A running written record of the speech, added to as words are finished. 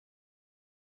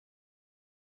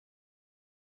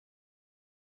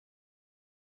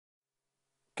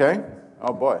Okay?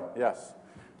 Oh boy, yes.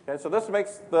 Okay, so this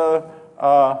makes the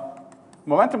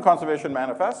momentum conservation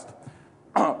manifest.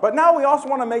 But now we also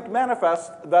want to make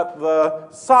manifest that the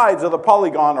sides of the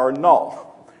polygon are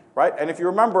null, right? And if you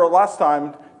remember last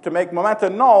time, to make momenta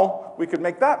null, we could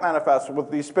make that manifest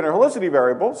with the spinor helicity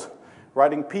variables,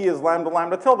 writing p as lambda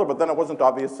lambda tilde, but then it wasn't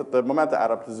obvious that the momenta add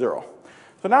up to 0.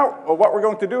 So now what we're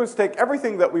going to do is take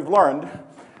everything that we've learned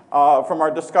from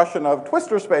our discussion of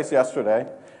twistor space yesterday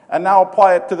and now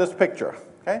apply it to this picture,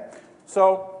 okay?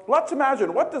 So let's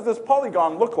imagine, what does this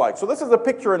polygon look like? So this is a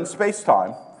picture in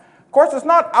space-time. Of course, it's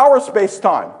not our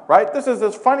space-time, right? This is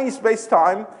this funny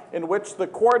space-time in which the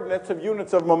coordinates have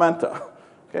units of momenta.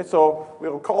 Okay, so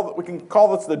we can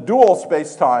call this the dual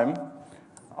space-time.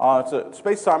 It's a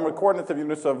space-time with coordinates of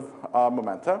units of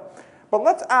momenta. But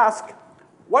let's ask,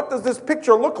 what does this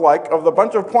picture look like of the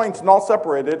bunch of points null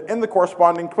separated in the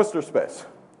corresponding twistor space?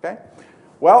 Okay?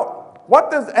 Well,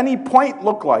 what does any point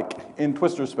look like in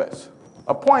twistor space?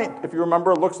 A point, if you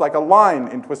remember, looks like a line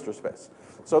in twistor space.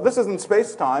 So this is in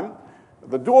space-time,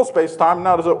 the dual space-time.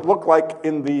 Now does it look like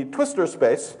in the twistor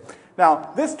space?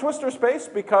 Now, this twistor space,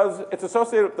 because it's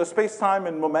associated with the space-time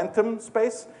and momentum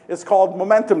space, is called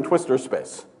momentum twistor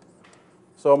space.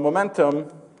 So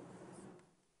momentum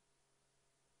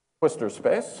twistor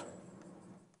space.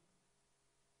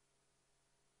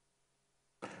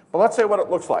 But let's say what it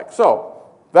looks like. So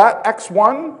that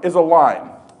x1 is a line.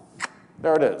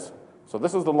 There it is. So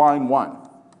this is the line 1.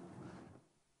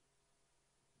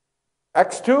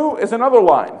 x2 is another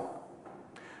line.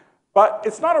 But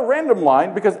it's not a random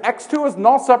line because x2 is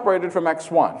null separated from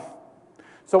x1.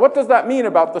 So what does that mean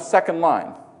about the second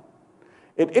line?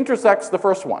 It intersects the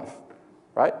first one,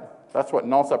 right? That's what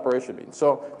null separation means.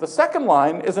 So the second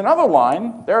line is another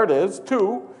line. There it is,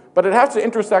 2, but it has to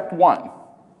intersect 1.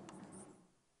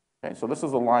 Okay, so this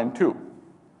is a line 2.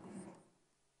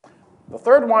 The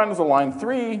third one is a line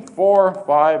 3, 4,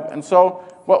 5, and so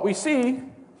what we see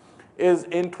is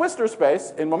in twistor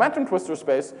space, in momentum twistor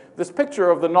space, this picture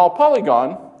of the null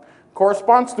polygon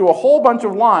corresponds to a whole bunch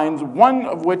of lines, one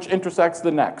of which intersects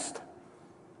the next.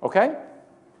 Okay?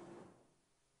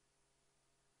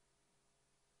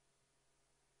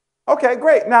 Okay,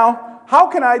 great. Now, how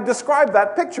can I describe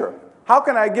that picture? How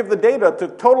can I give the data to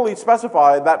totally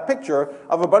specify that picture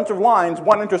of a bunch of lines,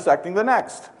 one intersecting the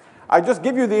next? I just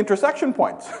give you the intersection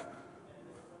points.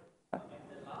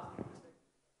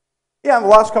 Yeah, and the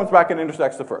last comes back and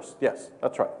intersects the first. Yes,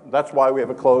 that's right. That's why we have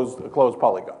a closed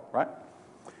polygon, right?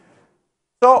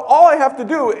 So all I have to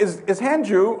do is hand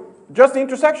you just the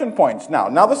intersection points now.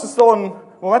 Now this is still in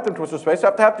momentum twistor space.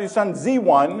 I have to send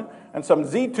z1 and some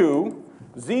z2,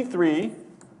 z3,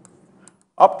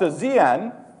 up to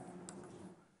zn.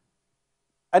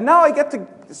 And now I get to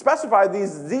specify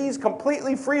these z's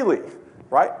completely freely,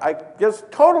 right? I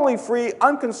just totally free,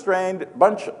 unconstrained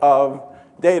bunch of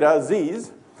data,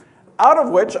 z's, out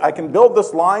of which I can build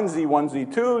this line z1,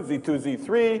 z2, z2,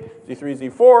 z3,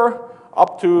 z3, z4,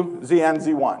 up to zn,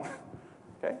 z1.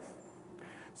 Okay?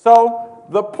 So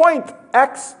the point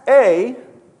xa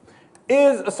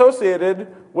is associated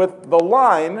with the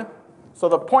line, so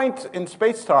the point in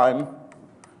space-time,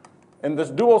 in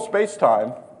this dual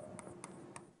space-time,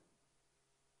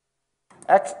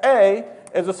 xa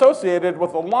is associated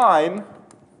with a line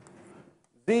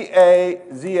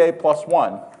za plus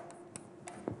 1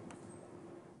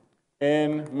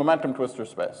 in momentum twistor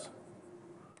space.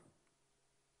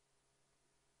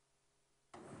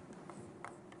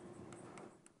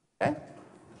 Okay?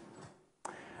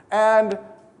 And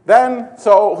then,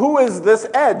 so who is this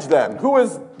edge then? Who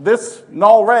is this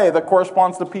null ray that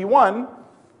corresponds to P1?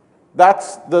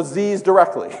 That's the z's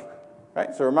directly.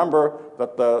 Right? So remember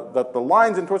that the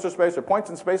lines in twistor space are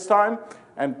points in space-time,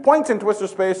 and points in twistor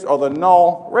space are the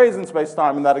null rays in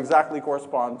space-time, and that exactly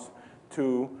corresponds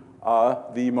to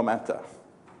the momenta.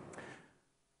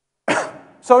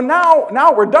 So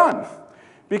now we're done,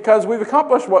 because we've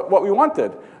accomplished what we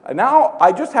wanted. And now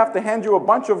I just have to hand you a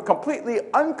bunch of completely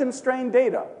unconstrained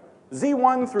data,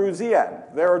 z1 through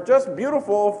zn. They're just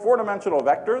beautiful four-dimensional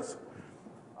vectors,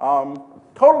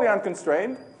 totally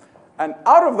unconstrained. And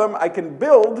out of them, I can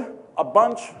build a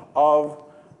bunch of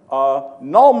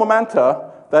null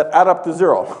momenta that add up to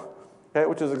 0, okay,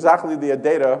 which is exactly the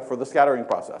data for the scattering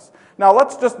process. Now,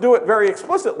 let's just do it very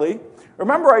explicitly.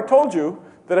 Remember, I told you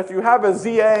that if you have a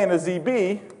ZA and a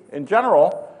ZB in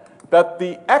general, that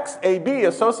the XAB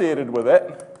associated with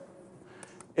it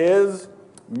is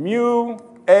mu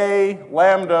A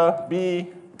lambda B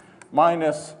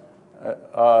minus,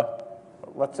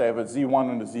 let's say I have a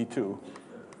Z1 and a Z2.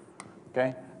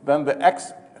 Okay? Then the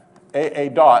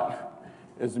XAA dot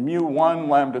is mu1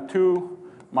 lambda 2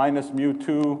 minus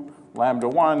mu2 lambda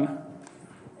 1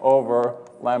 over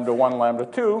lambda 1, lambda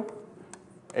 2,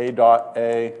 A dot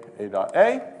A, A dot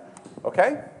A.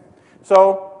 Okay?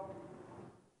 So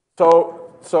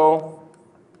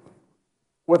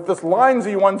with this line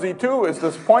Z1, Z2 is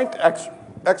this point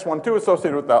x12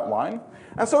 associated with that line.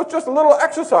 And so it's just a little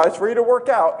exercise for you to work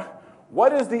out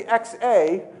what is the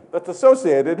XA that's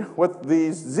associated with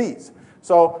these Z's.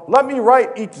 So let me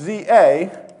write each ZA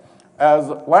as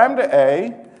lambda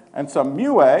A and some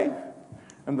mu A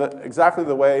in exactly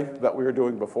the way that we were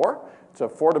doing before. It's a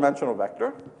 4-dimensional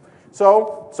vector.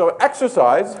 So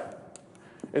exercise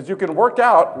is you can work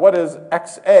out what is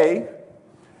XA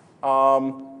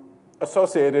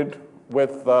associated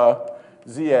with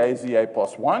ZA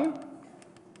plus 1.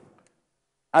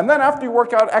 And then after you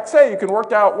work out XA, you can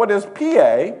work out what is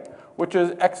PA, which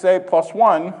is XA plus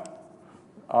 1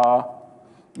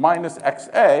 minus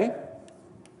XA,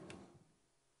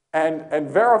 and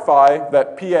verify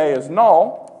that PA is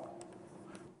null,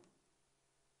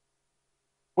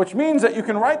 which means that you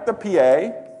can write the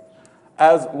PA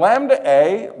as lambda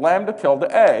A, lambda tilde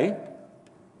A,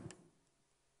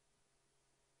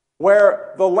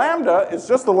 where the lambda is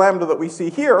just the lambda that we see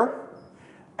here,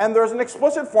 and there's an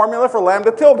explicit formula for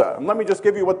lambda tilde. And let me just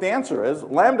give you what the answer is.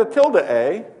 Lambda tilde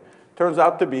A turns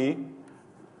out to be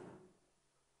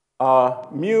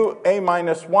mu A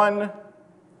minus 1,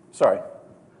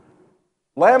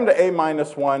 lambda A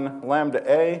minus 1, lambda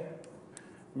A,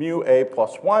 mu A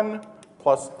plus 1,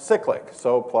 plus cyclic.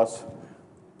 So plus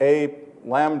A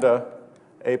lambda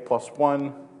A plus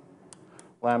 1,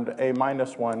 lambda A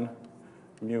minus 1,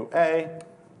 mu A,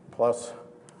 plus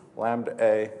lambda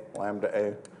A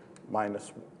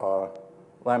minus,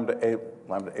 lambda A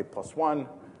plus 1,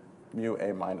 mu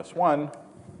A minus 1,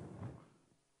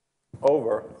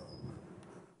 over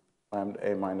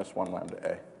lambda A minus 1, lambda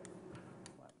A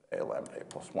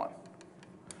plus 1.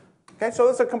 Okay, so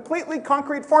it's a completely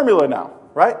concrete formula now,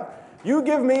 right? You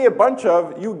give me a bunch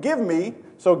of, give me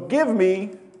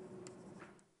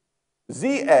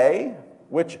ZA,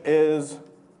 which is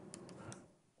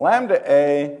lambda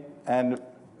A and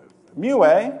mu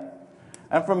A,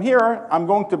 and from here I'm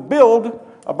going to build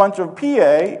a bunch of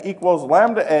PA equals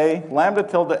lambda A, lambda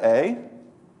tilde A.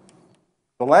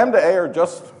 The lambda A are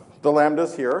just the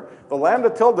lambdas here. The lambda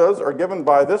tildes are given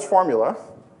by this formula.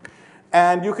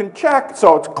 And you can check,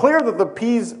 so it's clear that the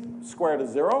P's squared is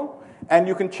 0, and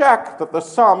you can check that the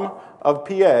sum of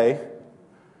PA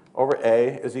over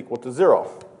A is equal to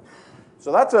 0.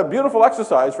 So that's a beautiful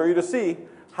exercise for you to see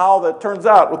how that turns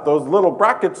out with those little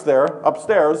brackets there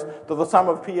upstairs that the sum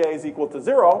of PA is equal to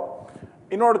 0.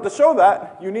 In order to show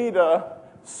that, you need a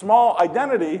small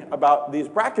identity about these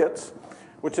brackets,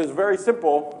 which is very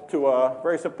simple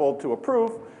to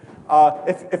prove.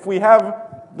 If we have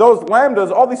those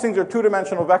lambdas, all these things are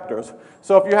 2-dimensional vectors.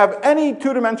 So if you have any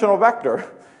 2-dimensional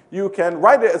vector, you can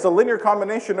write it as a linear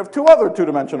combination of 2 other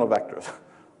 2-dimensional vectors,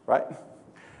 right?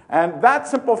 And that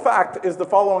simple fact is the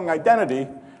following identity: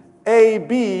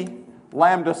 AB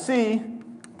lambda C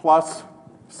plus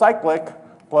cyclic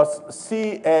plus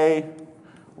CA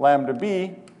lambda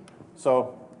B.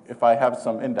 So if I have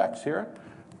some index here,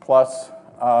 plus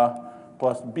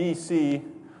BC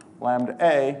lambda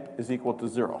A is equal to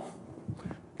 0.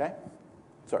 Okay?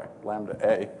 Sorry, lambda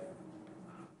A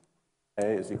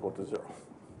is equal to 0.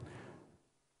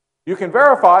 You can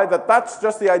verify that that's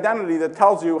just the identity that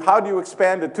tells you how do you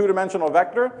expand a 2-dimensional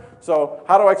vector. So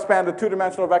how do I expand a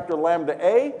 2-dimensional vector lambda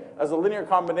A as a linear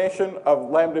combination of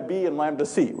lambda B and lambda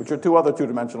C, which are 2 other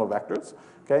 2-dimensional vectors.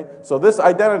 Okay? So this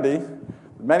identity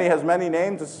has many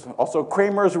names. It's also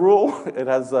Kramer's rule. It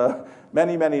has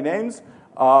many names.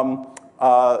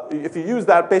 If you use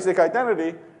that basic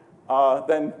identity,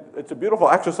 then it's a beautiful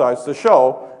exercise to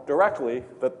show directly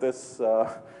that this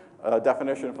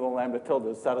definition for the lambda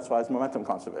tilde satisfies momentum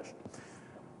conservation.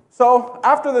 So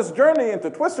after this journey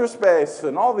into twistor space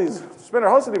and all these spinor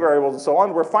Helsinki variables and so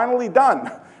on, we're finally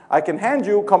done. I can hand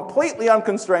you completely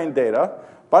unconstrained data, a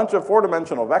bunch of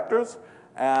 4-dimensional vectors,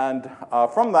 and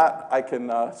from that I can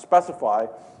specify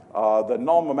the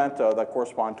null momenta that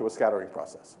correspond to a scattering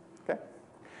process. Okay?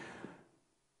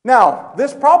 Now,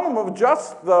 this problem of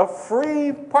just the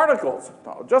free particles,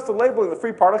 just the labeling of the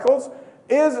free particles,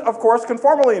 is, of course,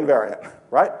 conformally invariant,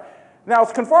 right? Now,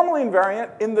 it's conformally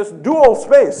invariant in this dual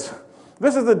space.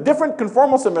 This is a different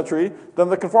conformal symmetry than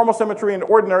the conformal symmetry in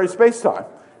ordinary spacetime.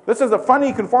 This is a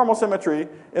funny conformal symmetry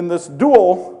in this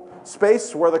dual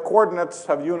space where the coordinates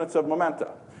have units of momenta.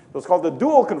 So it's called the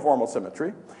dual conformal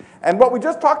symmetry. And what we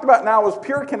just talked about now is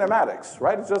pure kinematics,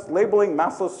 right? It's just labeling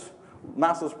massless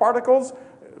particles,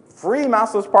 free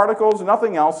massless particles,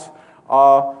 nothing else.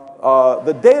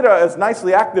 the data is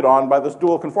nicely acted on by this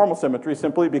dual conformal symmetry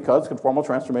simply because conformal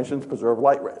transformations preserve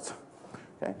light rays.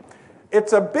 Okay?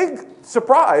 It's a big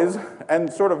surprise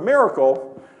and sort of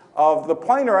miracle of the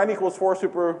planar n=4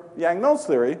 super Yang-Mills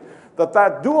theory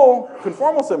that dual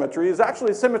conformal symmetry is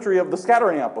actually a symmetry of the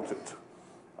scattering amplitudes.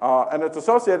 And it's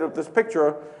associated with this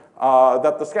picture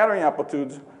that the scattering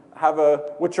amplitudes have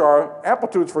which are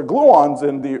amplitudes for gluons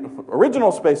in the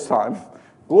original space-time,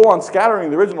 gluons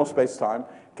scattering the original space-time,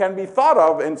 can be thought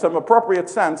of in some appropriate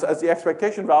sense as the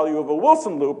expectation value of a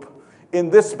Wilson loop in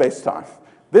this space-time.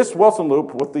 This Wilson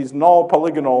loop with these null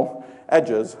polygonal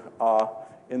edges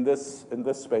in this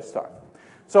space-time.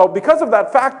 So because of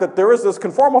that fact that there is this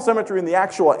conformal symmetry in the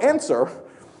actual answer,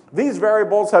 these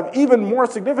variables have even more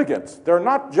significance. They're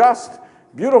not just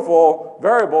beautiful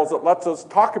variables that lets us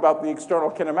talk about the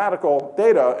external kinematical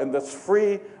data in this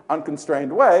free,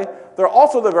 unconstrained way. They're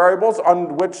also the variables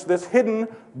on which this hidden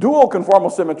dual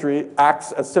conformal symmetry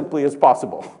acts as simply as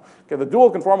possible. Okay, the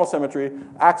dual conformal symmetry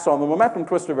acts on the momentum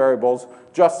twistor variables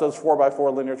just as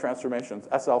 4x4 linear transformations,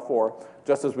 SL4,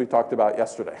 just as we talked about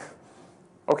yesterday.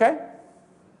 Okay?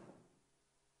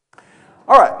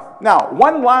 All right, now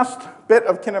one last bit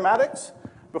of kinematics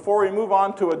before we move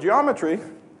on to a geometry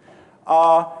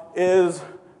is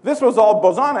this was all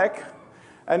bosonic,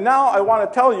 and now I want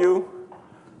to tell you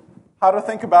how to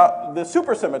think about the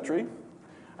supersymmetry,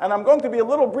 and I'm going to be a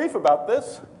little brief about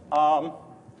this,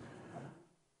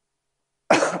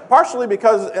 partially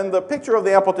because in the picture of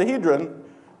the Amplituhedron,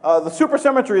 the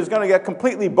supersymmetry is going to get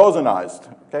completely bosonized.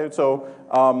 Okay, so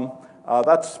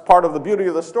that's part of the beauty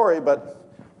of the story, but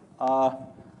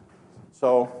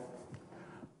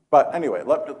anyway,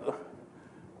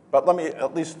 let me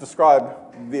at least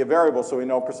describe the variable so we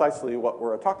know precisely what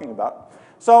we're talking about.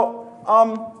 So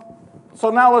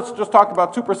now let's just talk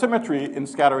about supersymmetry in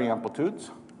scattering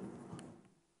amplitudes.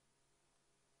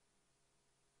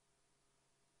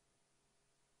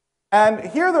 And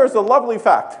here there's a lovely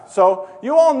fact. So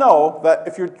you all know that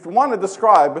if you want to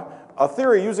describe a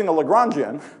theory using a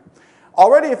Lagrangian,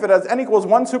 already if it has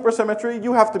n=1 supersymmetry,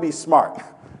 you have to be smart,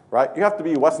 right? You have to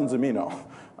be Wesson-Zumino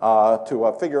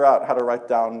to figure out how to write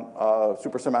down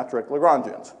supersymmetric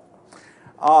Lagrangians.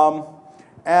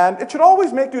 And it should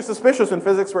always make you suspicious in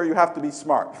physics where you have to be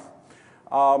smart.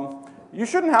 You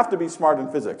shouldn't have to be smart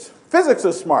in physics. Physics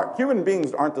is smart. Human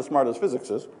beings aren't as smart as physics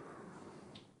is.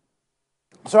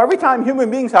 So every time human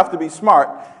beings have to be smart,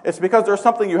 it's because there's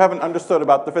something you haven't understood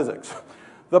about the physics.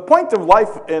 The point of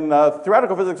life in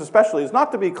theoretical physics especially is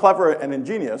not to be clever and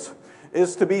ingenious,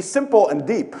 is to be simple and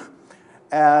deep.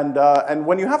 And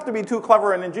when you have to be too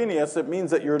clever and ingenious, it means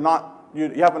that you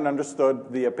haven't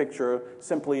understood the picture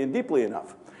simply and deeply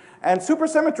enough. And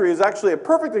supersymmetry is actually a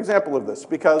perfect example of this,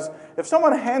 because if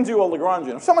someone hands you a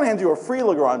Lagrangian, if someone hands you a free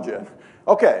Lagrangian,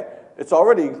 okay, it's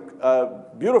already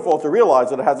beautiful to realize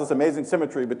that it has this amazing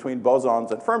symmetry between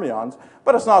bosons and fermions,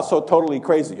 but it's not so totally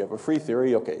crazy. You have a free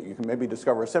theory, okay, you can maybe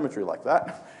discover a symmetry like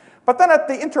that. But then at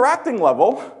the interacting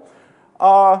level,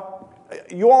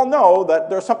 you all know that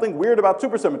there's something weird about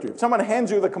supersymmetry. If someone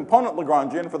hands you the component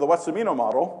Lagrangian for the Wesson-Zumino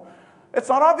model, it's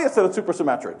not obvious that it's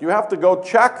supersymmetric. You have to go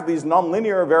check these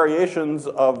nonlinear variations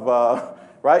of,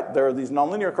 right? There are these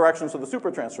nonlinear corrections of the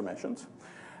super transformations.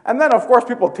 And then, of course,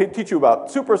 people teach you about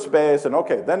superspace, and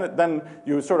okay, then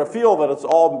you sort of feel that it's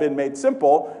all been made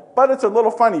simple, but it's a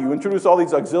little funny. You introduce all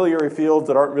these auxiliary fields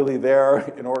that aren't really there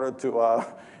in order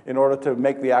to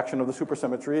make the action of the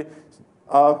supersymmetry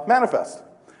manifest.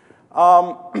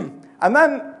 And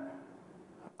then,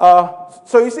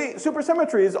 so you see,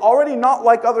 supersymmetry is already not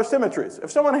like other symmetries. If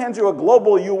someone hands you a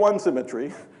global U1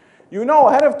 symmetry, you know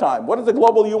ahead of time, what does a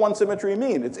global U1 symmetry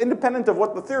mean? It's independent of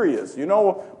what the theory is. You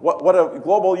know what a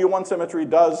global U1 symmetry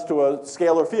does to a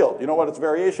scalar field. You know what its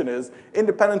variation is,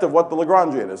 independent of what the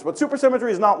Lagrangian is. But supersymmetry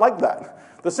is not like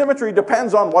that. The symmetry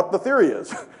depends on what the theory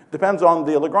is, depends on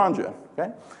the Lagrangian,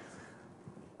 okay?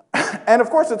 And of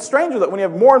course, it's stranger that when you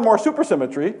have more and more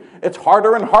supersymmetry, it's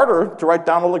harder and harder to write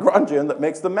down a Lagrangian that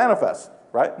makes them manifest,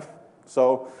 right?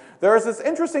 So there is this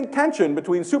interesting tension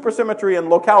between supersymmetry and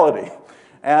locality.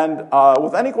 And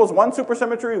with n=1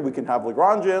 supersymmetry, we can have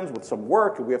Lagrangians with some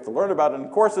work. We have to learn about it in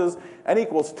courses.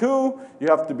 n=2, you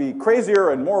have to be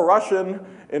crazier and more Russian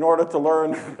in order to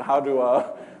learn how to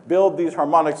build these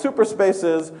harmonic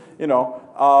superspaces, you know.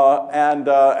 And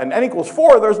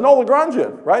n=4, there's no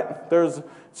Lagrangian, right?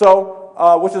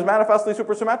 Which is manifestly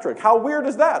supersymmetric. How weird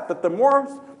is that? That the more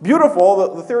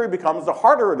beautiful the theory becomes, the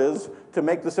harder it is to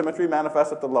make the symmetry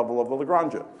manifest at the level of the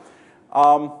Lagrangian.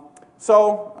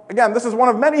 So again, this is one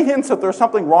of many hints that there's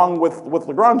something wrong with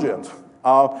Lagrangians.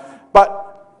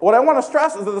 But what I want to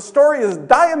stress is that the story is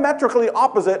diametrically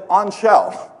opposite on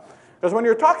shell. Because when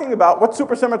you're talking about what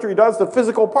supersymmetry does to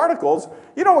physical particles,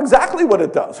 you know exactly what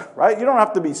it does, right? You don't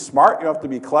have to be smart, you don't have to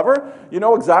be clever. You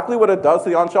know exactly what it does to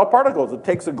the on-shell particles. It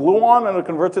takes a gluon and it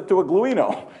converts it to a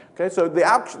gluino. Okay, so the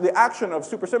action of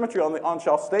supersymmetry on the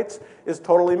on-shell states is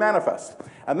totally manifest.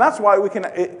 And that's why we can,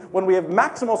 when we have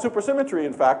maximal supersymmetry,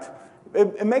 in fact,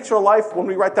 it makes your life, when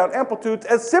we write down amplitudes,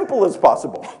 as simple as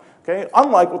possible. Okay,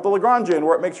 unlike with the Lagrangian,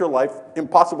 where it makes your life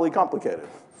impossibly complicated.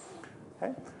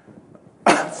 Okay?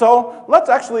 So let's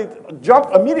actually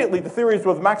jump immediately to theories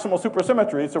with maximal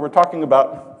supersymmetry. So we're talking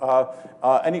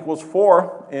about n equals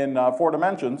 4 in 4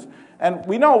 dimensions. And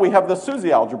we know we have the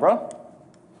SUSY algebra.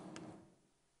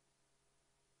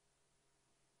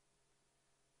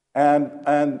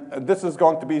 And this is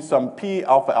going to be some p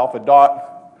alpha alpha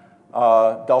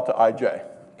dot delta ij.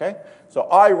 Okay? So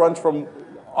I runs from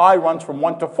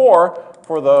 1 to 4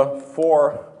 for the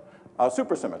 4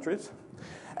 supersymmetries.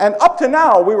 And up to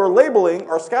now, we were labeling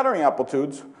our scattering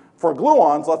amplitudes for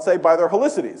gluons, let's say, by their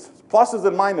helicities, pluses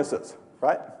and minuses,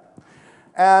 right?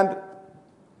 And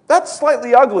that's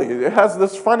slightly ugly. It has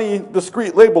this funny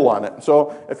discrete label on it.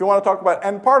 So if you want to talk about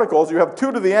n particles, you have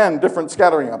 2 to the n different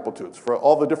scattering amplitudes for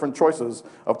all the different choices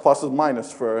of pluses and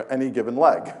minus for any given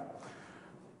leg.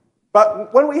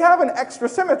 But when we have an extra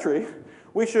symmetry,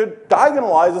 we should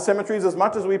diagonalize the symmetries as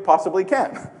much as we possibly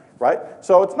can. Right?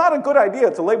 So it's not a good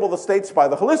idea to label the states by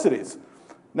the helicities.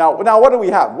 Now what do we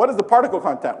have? What is the particle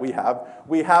content we have?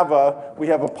 We have a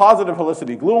positive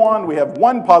helicity gluon. We have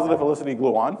 1 positive helicity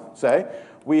gluon, say.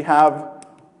 We have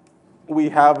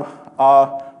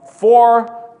 4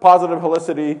 positive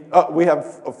helicity. We have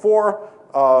 4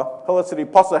 helicity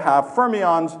plus a half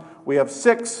fermions. We have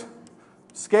 6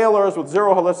 scalars with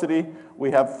 0 helicity. We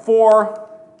have 4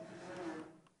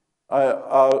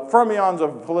 fermions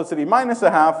of helicity minus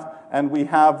a half, and we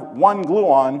have 1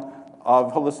 gluon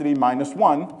of helicity minus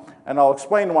 1. And I'll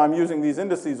explain why I'm using these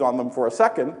indices on them for a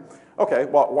second. Okay,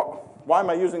 well, why am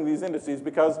I using these indices?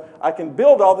 Because I can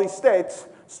build all these states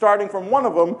starting from one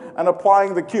of them and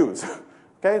applying the Qs.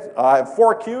 Okay, I have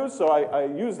 4 Qs, so I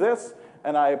use this,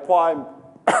 and I apply,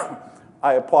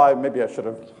 maybe I should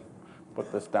have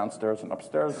put this downstairs and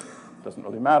upstairs. Doesn't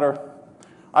really matter.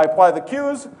 I apply the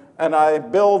Qs, and I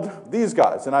build these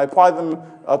guys. And I apply them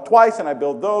twice, and I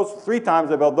build those. 3 times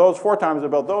I build those. 4 times I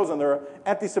build those. And they're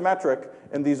antisymmetric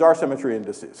in these R-symmetry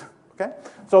indices. Okay?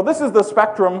 So this is the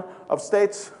spectrum of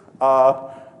states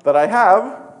that I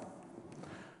have.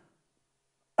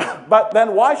 But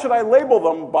then why should I label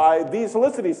them by these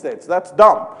helicity states? That's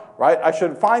dumb, right? I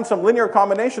should find some linear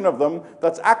combination of them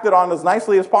that's acted on as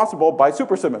nicely as possible by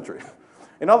supersymmetry.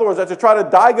 In other words, I should try to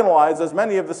diagonalize as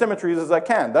many of the symmetries as I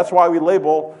can. That's why we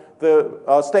label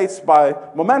the states by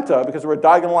momenta, because we're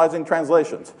diagonalizing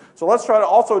translations. So let's try to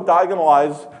also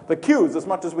diagonalize the Qs as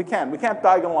much as we can. We can't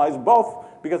diagonalize both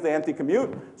because they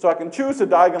anti-commute, so I can choose to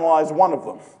diagonalize one of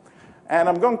them. And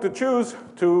I'm going to choose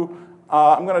to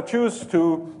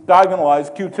diagonalize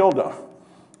Q tilde.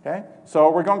 Okay? So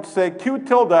we're going to say Q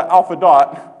tilde alpha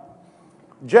dot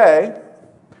J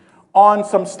on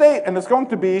some state, and it's going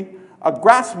to be a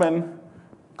Grassmann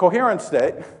coherent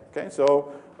state. Okay,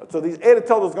 so these eta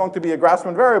tilde is going to be a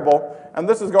Grassmann variable, and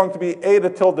this is going to be eta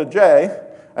tilde j.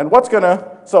 And what's going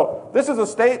to, so this is a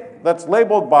state that's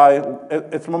labeled by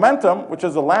its momentum, which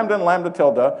is a lambda and lambda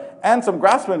tilde, and some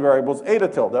Grassmann variables, eta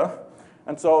tilde.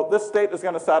 And so this state is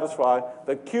going to satisfy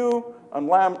that Q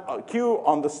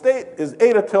on the state is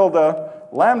eta tilde,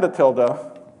 lambda tilde,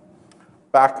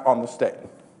 back on the state.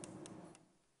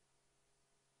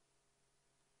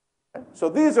 So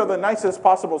these are the nicest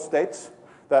possible states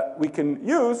that we can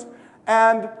use.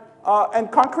 And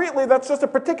concretely, that's just a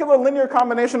particular linear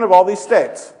combination of all these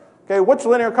states. Okay, which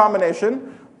linear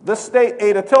combination? This state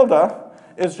eta tilde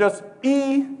is just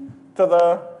e to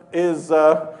the, is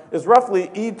roughly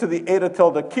e to the eta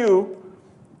tilde q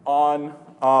on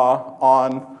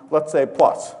let's say,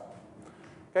 plus.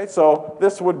 Okay, so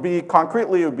this would be,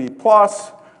 concretely, it would be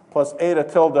plus eta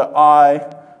tilde I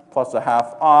plus a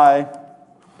half I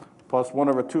plus 1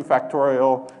 over 2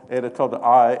 factorial eta tilde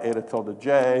I, eta tilde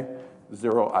j,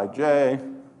 0 ij,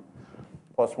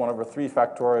 plus 1 over 3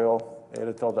 factorial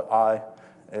eta tilde I,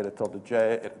 eta tilde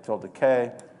j, eta tilde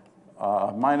k,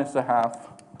 minus a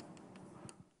half,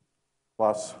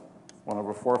 plus 1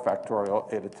 over 4 factorial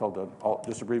eta tilde, I'll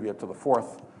just abbreviate to the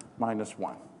 4th, minus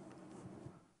 1.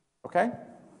 Okay?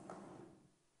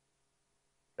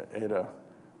 Eta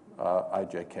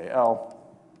ijkl,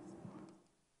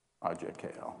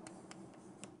 ijkl.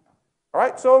 All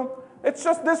right, so it's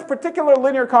just this particular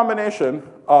linear combination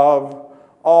of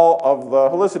all of the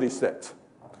helicity states.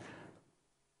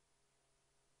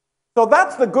 So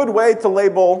that's the good way to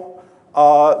label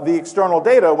the external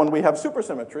data when we have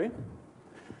supersymmetry.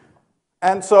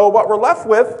 And so what we're left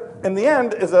with in the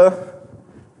end is a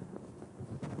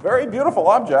very beautiful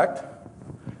object.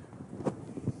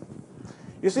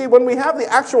 You see, when we have the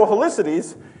actual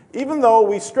helicities, even though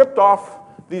we stripped off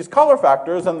these color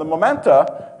factors and the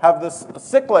momenta have this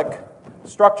cyclic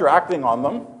structure acting on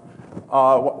them,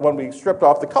 when we stripped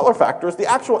off the color factors, the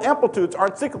actual amplitudes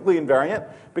aren't cyclically invariant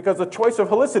because the choice of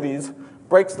helicities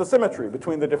breaks the symmetry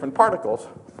between the different particles.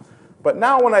 But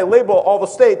now when I label all the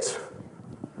states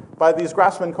by these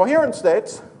Grassmann coherent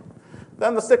states,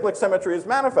 then the cyclic symmetry is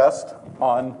manifest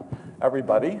on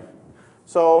everybody.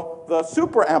 So the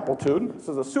superamplitude, this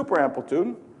is a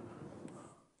superamplitude,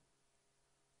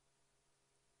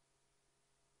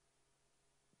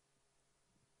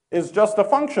 is just a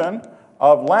function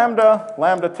of lambda,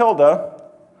 lambda tilde,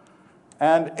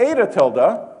 and eta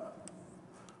tilde,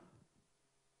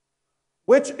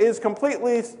 which is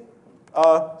completely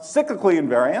cyclically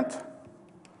invariant.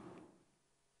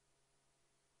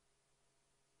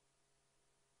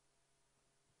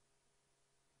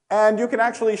 And you can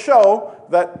actually show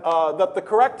that, that the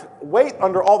correct weight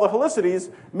under all the helicities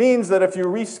means that if you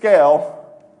rescale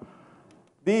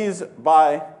these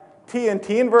by t and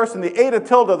t inverse and the eta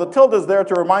tilde, the tilde is there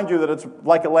to remind you that it's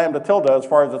like a lambda tilde as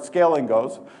far as its scaling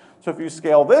goes. So if you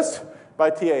scale this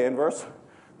by ta inverse,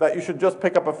 that you should just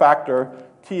pick up a factor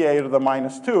ta to the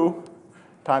minus 2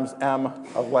 times m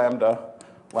of lambda,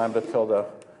 lambda tilde,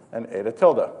 and eta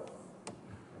tilde.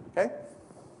 Okay?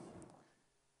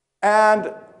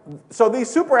 And so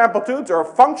these superamplitudes are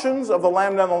functions of the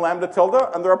lambda and the lambda tilde,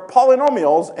 and they're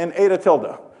polynomials in eta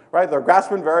tilde. Right? They're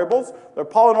Grassmann variables. They're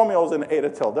polynomials in eta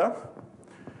tilde.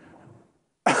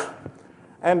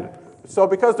 And so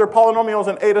because they're polynomials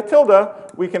in eta tilde,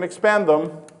 we can expand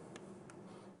them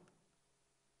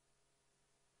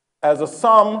as a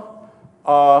sum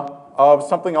of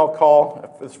something I'll call,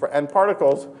 if it's for n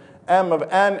particles, m of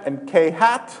n and k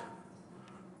hat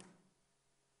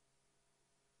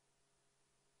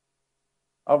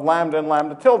of lambda and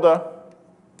lambda tilde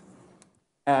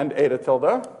and eta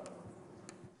tilde,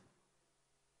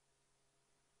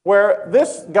 where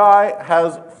this guy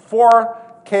has 4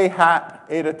 k hat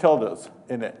eta tildes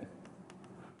in it.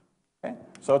 Okay?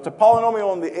 So it's a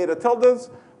polynomial in the eta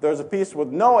tildes. There's a piece with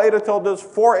no eta tildes,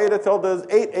 4 eta tildes,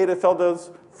 8 eta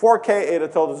tildes, 4k eta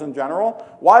tildes in general.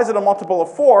 Why is it a multiple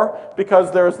of 4?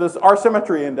 Because there's this R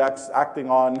symmetry index acting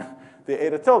on the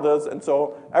eta tildes, and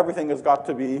so everything has got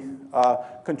to be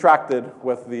contracted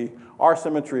with the R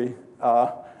symmetry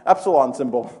epsilon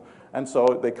symbol, and so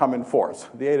they come in 4s.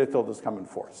 The eta tildes come in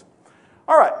 4s.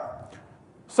 All right,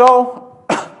 so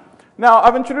now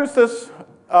I've introduced this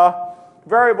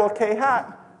variable k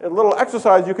hat. A little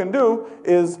exercise you can do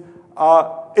is,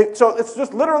 so it's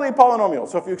just literally polynomial.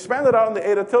 So if you expand it out in the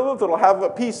eta tildes, it'll have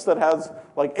a piece that has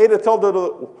like eta tilde to the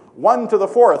 1 to the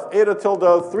 4th, eta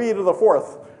tilde 3 to the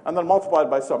 4th, and then multiplied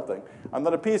by something. And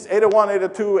then a piece eta 1, eta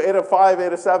 2, eta 5,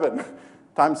 eta 7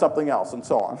 times something else, and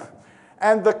so on.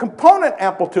 And the component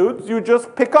amplitudes you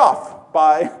just pick off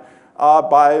by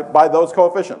those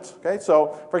coefficients. Okay?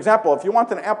 So for example, if you want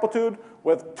an amplitude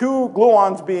with 2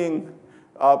 gluons being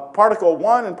particle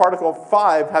 1 and particle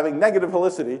 5 having negative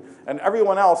helicity, and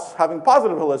everyone else having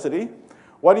positive helicity,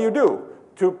 what do?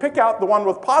 To pick out the one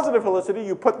with positive helicity,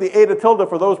 you put the eta tilde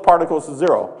for those particles to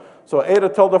 0. So eta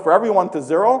tilde for everyone to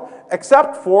 0,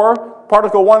 except for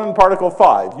particle 1 and particle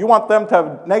 5. You want them to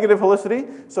have negative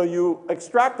helicity, so you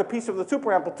extract a piece of the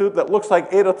superamplitude that looks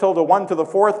like eta tilde 1 to the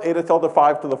 4th, eta tilde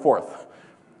 5 to the 4th.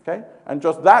 Okay? And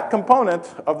just that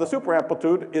component of the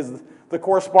superamplitude is the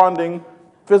corresponding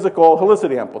physical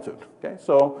helicity amplitude. Okay?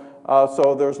 So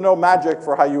there's no magic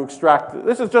for how you extract.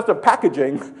 This is just a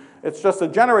packaging. It's just a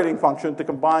generating function to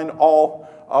combine all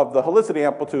of the helicity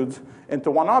amplitudes into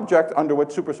one object under which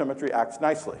supersymmetry acts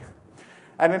nicely.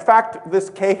 And in fact, this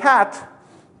k hat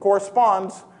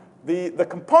corresponds, the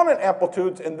component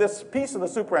amplitudes in this piece of the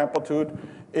superamplitude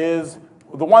is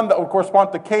the one that would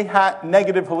correspond to k hat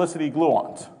negative helicity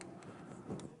gluons.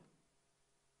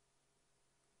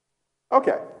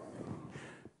 Okay.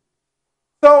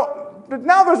 So but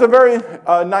now there's a very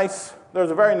nice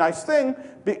thing.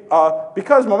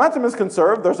 Because momentum is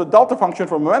conserved, there's a delta function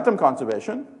for momentum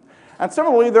conservation. And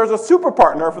similarly, there's a super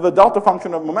partner for the delta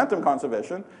function of momentum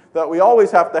conservation that we always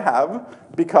have to have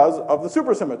because of the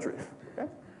supersymmetry. Okay?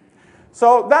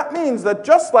 So that means that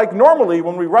just like normally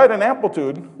when we write an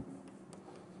amplitude,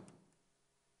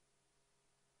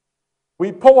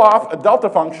 we pull off a delta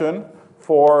function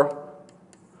for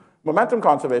momentum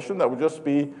conservation that would just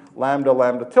be lambda,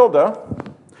 lambda tilde.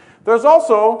 There's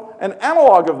also an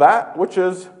analog of that, which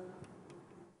is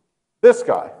this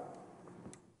guy.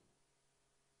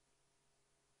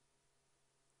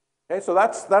 Okay, so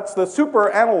that's the super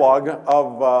analog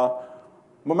of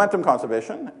momentum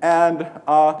conservation. And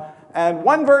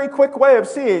one very quick way of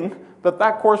seeing that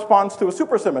that corresponds to a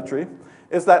supersymmetry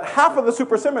is that half of the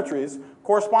supersymmetries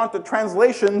correspond to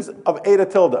translations of eta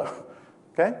tilde.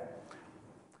 Okay?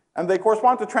 And they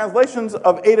correspond to translations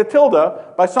of eta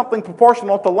tilde by something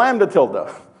proportional to lambda tilde.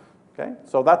 Okay?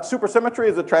 So that supersymmetry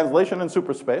is a translation in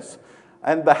superspace.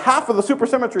 And the half of the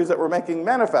supersymmetries that we're making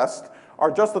manifest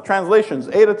are just the translations.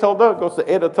 Eta tilde goes to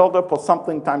eta tilde plus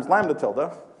something times lambda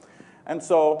tilde. And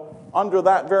so under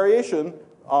that variation,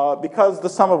 because the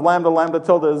sum of lambda lambda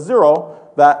tilde is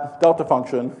 0, that delta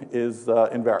function is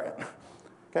invariant.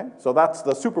 Okay? So that's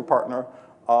the superpartner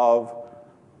of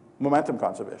momentum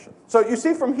conservation. So you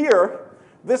see from here,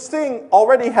 this thing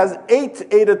already has 8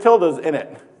 eta tildes in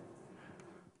it.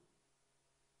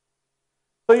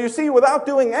 So you see, without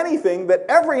doing anything, that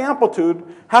every amplitude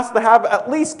has to have at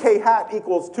least k hat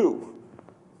equals 2.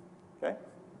 Okay?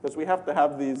 Because we have to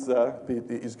have these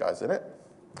guys in it.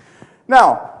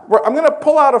 Now, I'm going to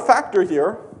pull out a factor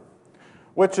here,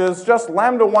 which is just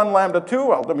lambda 1, lambda 2.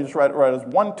 Well, let me just write it as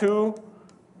 1, 2,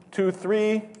 2,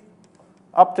 3,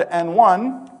 up to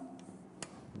n1.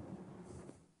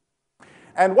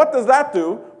 And what does that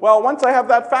do? Well, once I have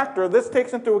that factor, this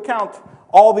takes into account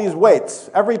all these weights.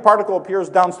 Every particle appears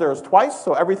downstairs twice,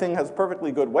 so everything has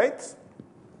perfectly good weights.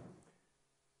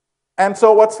 And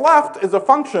so what's left is a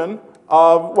function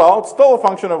of, well, it's still a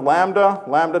function of lambda,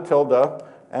 lambda tilde,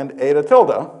 and eta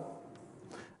tilde.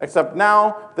 Except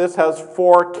now this has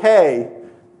 4k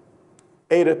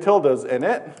eta tildes in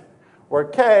it, where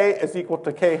k is equal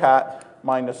to k hat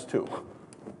minus 2.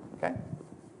 Okay?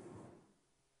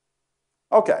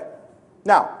 Okay.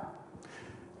 Now,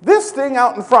 this thing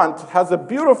out in front has a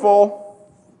beautiful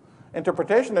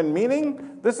interpretation and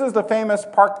meaning. This is the famous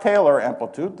Park-Taylor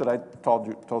amplitude that I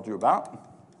told you about.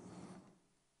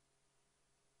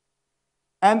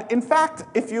 And in fact,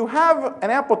 if you have an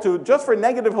amplitude just for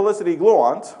negative helicity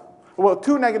gluons, well,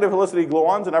 2 negative helicity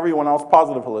gluons and everyone else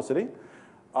positive helicity,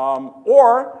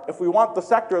 or if we want the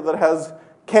sector that has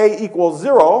k equals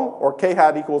 0, or k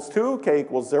hat equals 2, k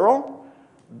equals 0,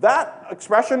 that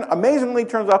expression amazingly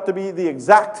turns out to be the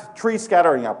exact tree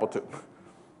scattering amplitude.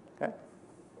 Okay?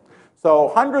 So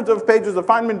hundreds of pages of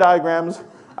Feynman diagrams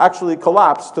actually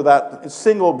collapse to that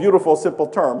single beautiful simple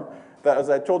term that, as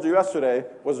I told you yesterday,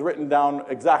 was written down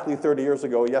exactly 30 years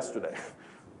ago yesterday.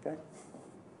 Okay?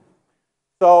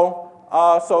 So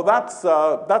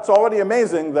that's already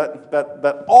amazing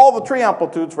that all the tree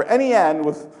amplitudes for any n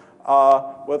with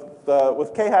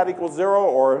k hat equals 0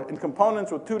 or in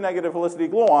components with 2 negative helicity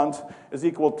gluons is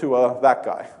equal to that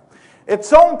guy. It's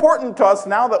so important to us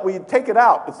now that we take it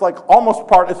out. It's like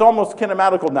it's almost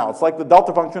kinematical now. It's like the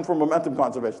delta function for momentum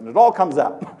conservation. It all comes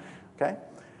out. Okay?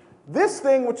 This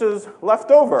thing which is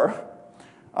left over,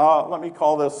 let me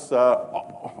call this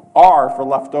R for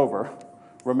leftover,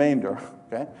 remainder.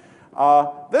 Okay?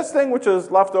 This thing which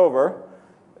is left over,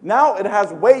 now it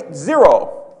has weight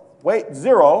 0. Weight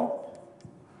 0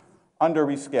 under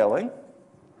rescaling,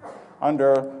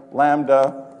 under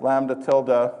lambda, lambda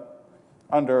tilde,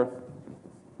 under,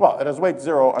 well, it has weight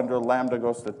 0 under lambda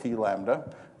goes to t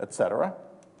lambda, etc.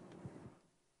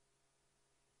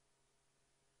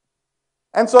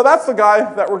 And so that's the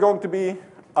guy that we're going to be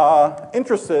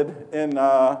interested in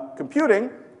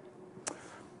computing.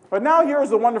 But now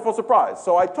here's the wonderful surprise.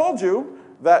 So I told you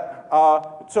that,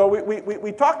 so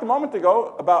we talked a moment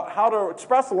ago about how to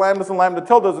express the lambdas and lambda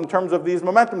tildes in terms of these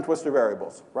momentum twistor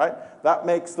variables, right? That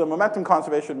makes the momentum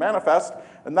conservation manifest,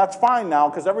 and that's fine now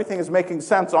because everything is making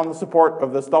sense on the support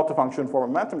of this delta function for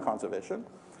momentum conservation.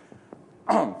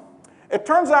 It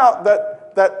turns out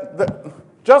that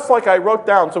just like I wrote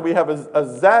down, so we have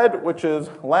a z, which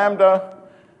is lambda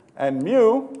and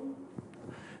mu.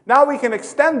 Now we can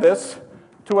extend this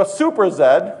to a super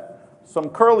z, some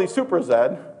curly super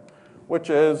z, which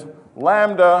is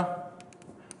lambda,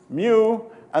 mu,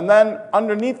 and then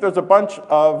underneath there's a bunch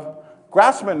of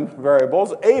Grassmann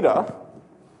variables, eta.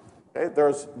 Okay,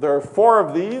 there are 4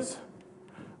 of these,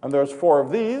 and there's 4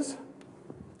 of these.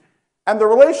 And the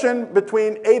relation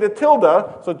between eta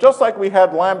tilde, so just like we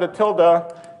had lambda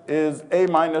tilde is a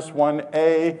minus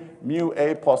 1a mu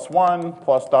a plus 1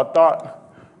 plus dot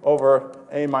dot over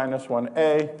a minus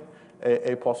 1a,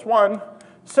 a plus 1.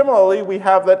 Similarly, we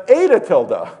have that eta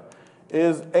tilde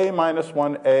is a minus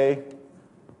 1a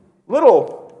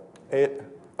little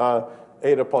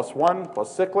eta plus 1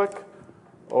 plus cyclic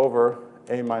over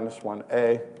a minus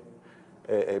 1a,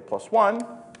 a plus 1.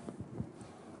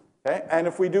 Okay? And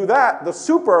if we do that, the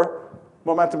super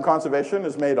momentum conservation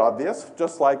is made obvious,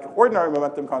 just like ordinary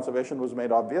momentum conservation was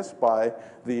made obvious by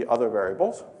the other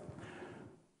variables.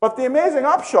 But the amazing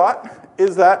upshot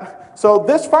is that, so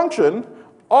this function,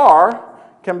 R,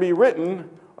 can be written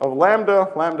of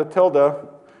lambda, lambda tilde,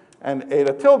 and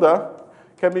eta tilde,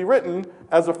 can be written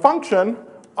as a function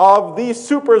of these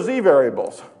super z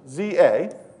variables,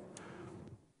 ZA,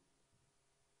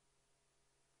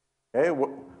 okay,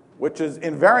 which is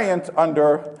invariant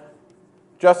under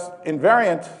just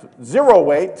invariant zero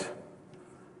weight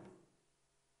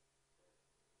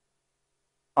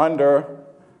under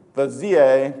the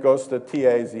ZA goes to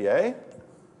TA ZA,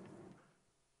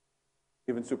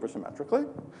 even supersymmetrically.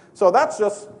 So that's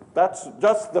just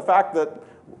the fact that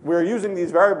we're using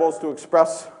these variables to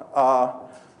express, these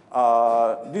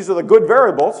are the good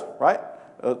variables, right?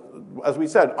 As we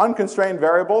said, unconstrained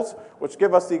variables, which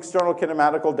give us the external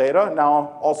kinematical data,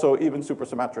 now also even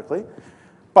supersymmetrically.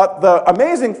 But the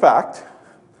amazing fact,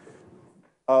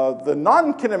 the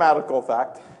non-kinematical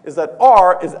fact, is that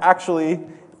R is actually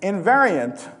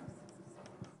invariant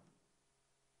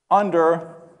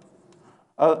under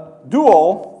a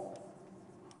dual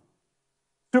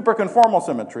superconformal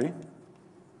symmetry,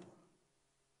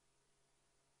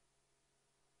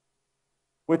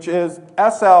 which is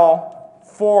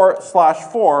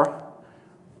SL4/4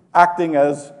 acting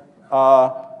as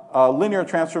linear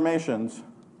transformations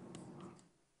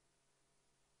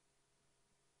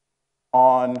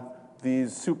on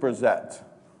these super Zs.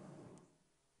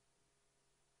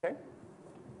 Okay?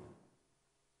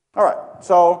 All right,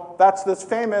 so that's this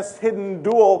famous hidden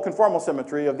dual conformal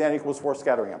symmetry of the n equals 4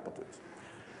 scattering amplitudes.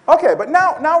 Okay, but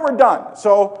now we're done.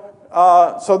 So,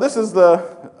 so this is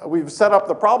we've set up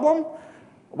the problem.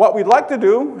 What we'd like to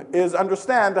do is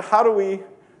understand how do we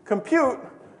compute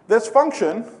this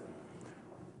function.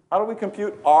 How do we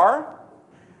compute R?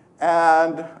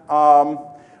 And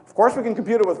of course, we can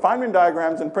compute it with Feynman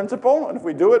diagrams in principle. And if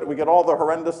we do it, we get all the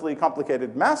horrendously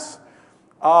complicated mess.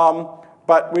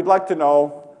 But we'd like to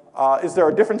know, is there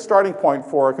a different starting point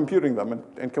for computing them?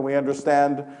 And can we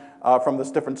understand from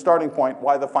this different starting point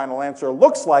why the final answer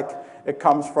looks like it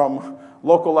comes from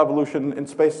local evolution in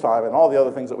space-time and all the other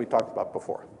things that we talked about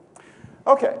before.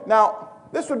 Okay, now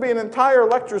this would be an entire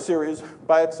lecture series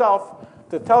by itself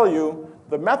to tell you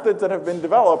the methods that have been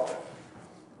developed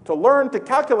to learn to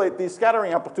calculate these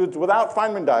scattering amplitudes without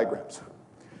Feynman diagrams.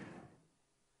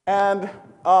 And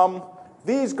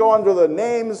these go under the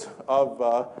names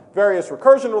of various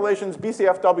recursion relations,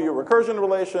 BCFW recursion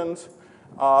relations,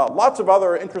 lots of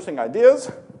other interesting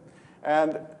ideas.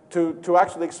 And to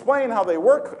actually explain how they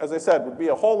work, as I said, would be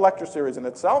a whole lecture series in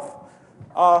itself.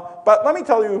 But let me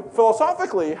tell you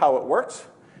philosophically how it works,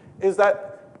 is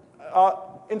that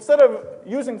instead of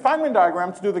using Feynman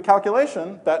diagrams to do the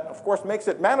calculation, that of course makes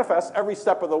it manifest every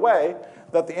step of the way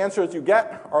that the answers you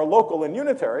get are local and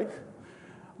unitary,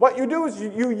 what you do is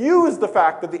you use the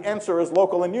fact that the answer is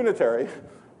local and unitary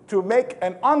to make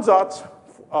an ansatz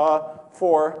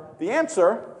for the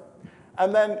answer,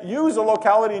 and then use a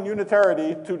locality and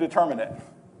unitarity to determine it.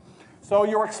 So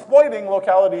you're exploiting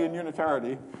locality and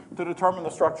unitarity to determine the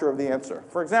structure of the answer.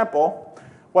 For example,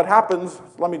 what happens,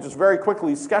 let me just very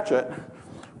quickly sketch it.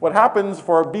 What happens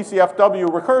for BCFW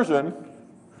recursion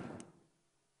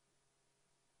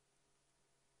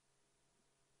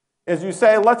is you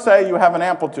say, let's say you have an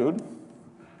amplitude,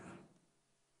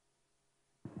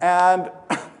 and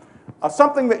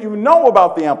something that you know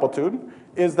about the amplitude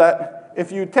is that if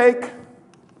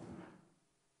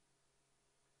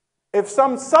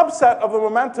some subset of the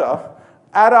momenta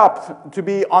add up to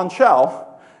be on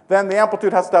shell, then the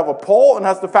amplitude has to have a pole and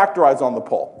has to factorize on the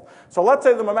pole. So let's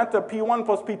say the momenta P1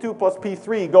 plus P2 plus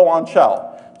P3 go on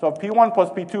shell. So if P1 plus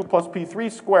P2 plus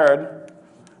P3 squared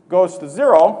goes to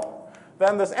 0,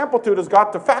 then this amplitude has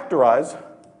got to factorize.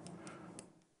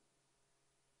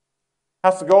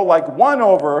 Has to go like 1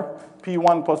 over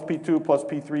P1 plus P2 plus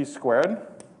P3 squared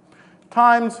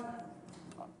times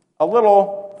a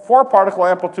little 4-particle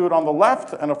amplitude on the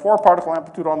left and a 4-particle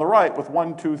amplitude on the right with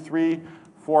 1, 2, 3,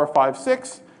 4, 5,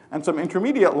 6, and some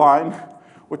intermediate line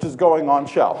which is going on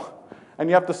shell. And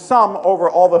you have to sum over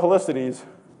all the helicities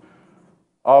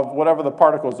of whatever the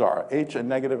particles are, h and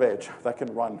negative h, that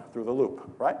can run through the loop,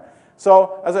 right?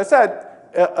 So as I said,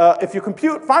 if you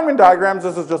compute Feynman diagrams,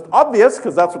 this is just obvious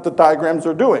because that's what the diagrams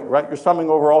are doing, right? You're summing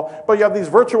over all, but you have these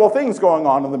virtual things going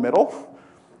on in the middle.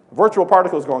 Virtual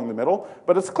particles going in the middle.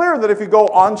 But it's clear that if you go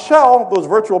on shell, those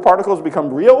virtual particles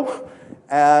become real,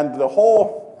 and the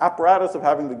whole apparatus of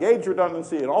having the gauge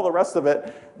redundancy and all the rest of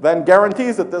it then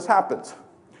guarantees that this happens.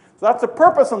 So that's the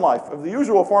purpose in life of the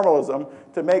usual formalism,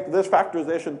 to make this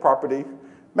factorization property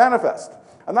manifest.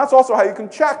 And that's also how you can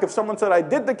check if someone said, I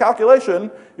did the calculation,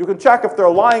 you can check if they're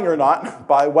lying or not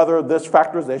by whether this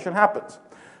factorization happens.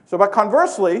 So, but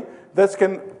conversely, this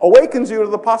awakens you to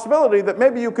the possibility that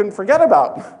maybe you can forget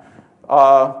about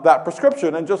that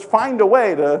prescription and just find a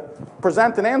way to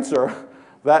present an answer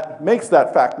that makes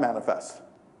that fact manifest,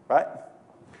 right?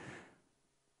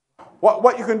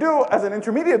 What you can do as an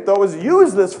intermediate, though, is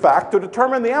use this fact to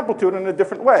determine the amplitude in a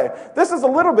different way. This is a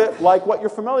little bit like what you're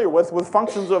familiar with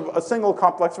functions of a single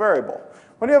complex variable.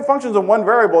 When you have functions of one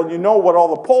variable and you know what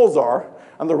all the poles are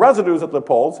and the residues at the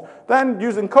poles, then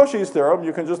using Cauchy's theorem,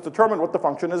 you can just determine what the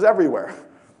function is everywhere.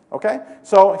 Okay?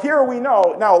 So here we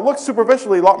know, now it looks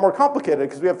superficially a lot more complicated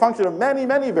because we have a function of many,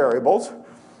 many variables.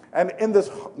 And in this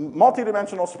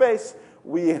multidimensional space,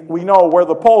 we know where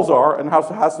the poles are and has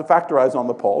to factorize on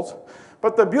the poles.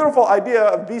 But the beautiful idea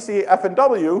of BC, F, and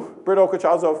W, Brito,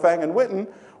 Cacciazzo, Feng, and Witten,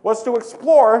 was to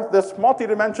explore this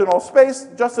multidimensional space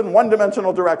just in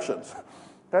one-dimensional directions.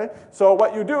 Okay? So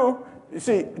what you do, you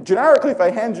see, generically, if I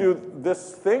hand you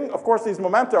this thing, of course, these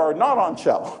momenta are not on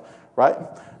shell, right?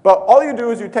 But all you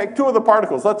do is you take two of the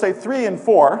particles, let's say 3 and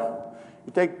 4.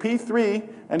 You take P3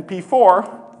 and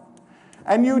P4,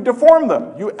 and you deform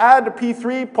them. You add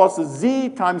P3 plus a Z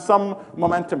times some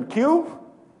momentum Q,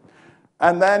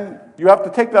 and then you have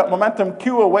to take that momentum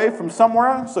Q away from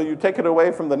somewhere, so you take it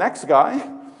away from the next guy,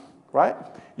 right?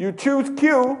 You choose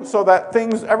Q so that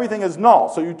everything is null.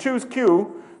 So you choose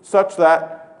Q such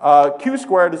that Q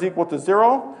squared is equal to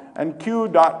 0, and Q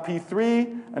dot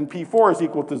P3 and P4 is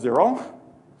equal to 0,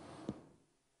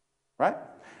 right?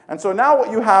 And so now what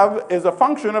you have is a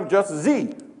function of just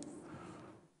Z.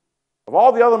 Of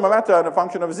all the other momenta in a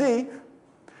function of Z.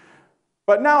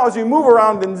 But now as you move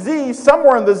around in Z,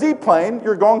 somewhere in the Z plane,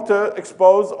 you're going to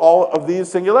expose all of these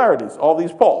singularities, all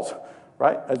these poles,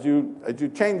 right? As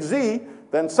you change Z,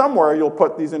 then somewhere you'll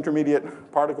put these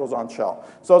intermediate particles on shell.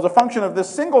 So as a function of this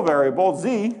single variable,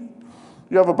 Z,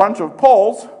 you have a bunch of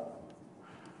poles,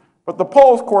 but the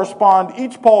poles correspond,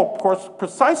 each pole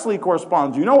precisely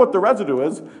corresponds, you know what the residue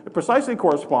is, it precisely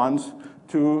corresponds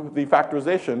to the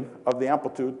factorization of the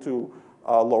amplitude to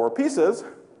lower pieces.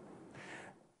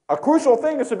 A crucial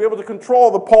thing is to be able to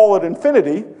control the pole at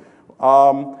infinity,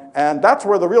 and that's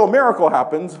where the real miracle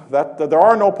happens, that there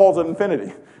are no poles at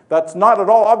infinity. That's not at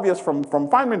all obvious from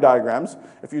Feynman diagrams.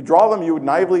 If you draw them, you would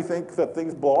naively think that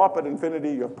things blow up at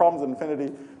infinity, you have problems at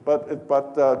infinity,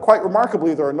 but quite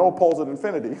remarkably, there are no poles at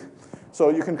infinity. So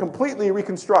you can completely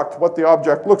reconstruct what the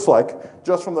object looks like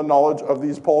just from the knowledge of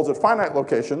these poles at finite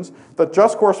locations that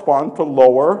just correspond to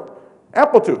lower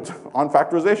amplitudes on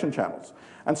factorization channels.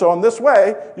 And so in this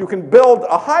way, you can build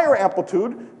a higher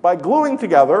amplitude by gluing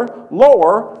together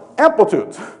lower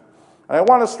amplitudes. And I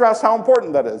want to stress how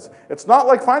important that is. It's not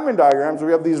like Feynman diagrams where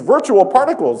we have these virtual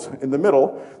particles in the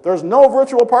middle. There's no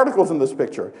virtual particles in this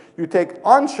picture. You take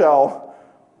on-shell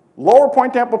lower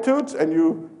point amplitudes and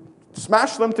you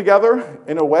smash them together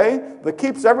in a way that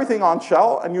keeps everything on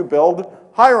shell, and you build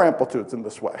higher amplitudes in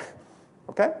this way.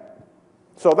 Okay?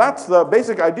 So that's the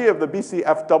basic idea of the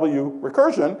BCFW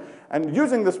recursion, and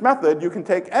using this method, you can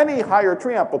take any higher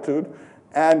tree amplitude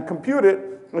and compute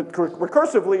it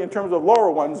recursively in terms of lower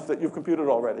ones that you've computed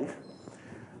already,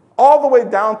 all the way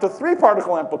down to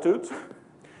 3-particle amplitudes.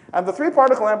 And the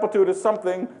 3-particle amplitude is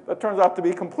something that turns out to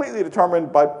be completely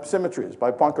determined by symmetries, by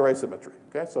Poincare symmetry.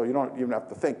 Okay? So you don't even have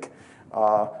to think.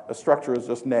 The structure is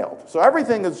just nailed. So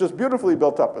everything is just beautifully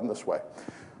built up in this way.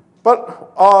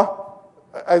 But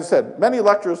as I said, many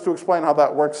lectures to explain how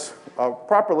that works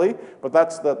properly, but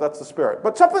that's the spirit.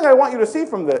 But something I want you to see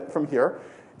from here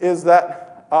is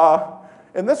that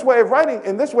in this way of writing,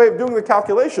 in this way of doing the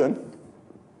calculation,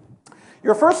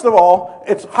 you're first of all,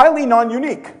 it's highly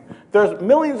non-unique. There's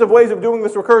millions of ways of doing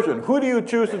this recursion. Who do you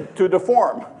choose to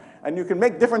deform? And you can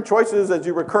make different choices as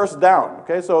you recurse down.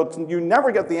 Okay, so you never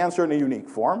get the answer in a unique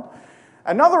form.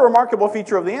 Another remarkable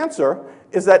feature of the answer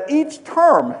is that each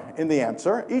term in the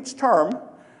answer, each term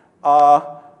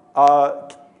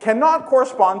cannot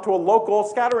correspond to a local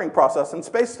scattering process in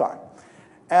space-time.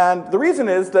 And the reason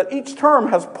is that each term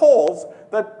has poles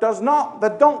that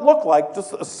don't look like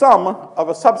just a sum of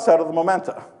a subset of the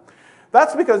momenta.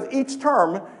 That's because each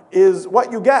term is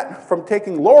what you get from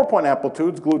taking lower point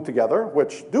amplitudes glued together,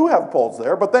 which do have poles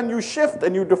there, but then you shift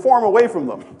and you deform away from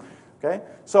them. Okay?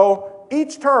 So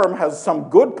each term has some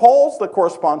good poles that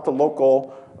correspond to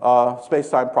local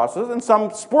space-time processes and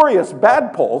some spurious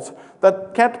bad poles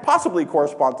that can't possibly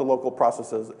correspond to local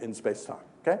processes in space-time.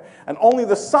 Okay? And only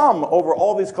the sum over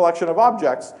all these collection of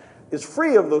objects is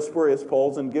free of those spurious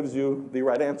poles and gives you the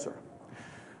right answer.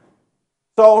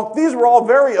 So these were all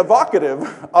very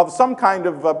evocative of some kind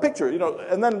of picture, you know.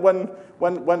 And then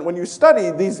when you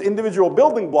study these individual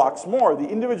building blocks more, the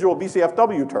individual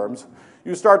BCFW terms,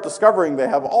 you start discovering they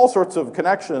have all sorts of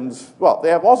connections. Well, they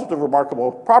have all sorts of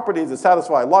remarkable properties that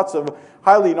satisfy lots of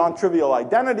highly non-trivial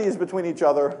identities between each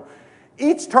other.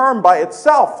 Each term by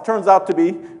itself turns out to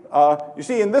be, you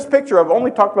see in this picture, I've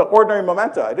only talked about ordinary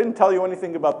momenta. I didn't tell you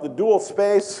anything about the dual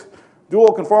space,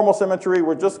 dual conformal symmetry.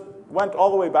 We just went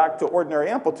all the way back to ordinary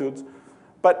amplitudes.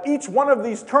 But each one of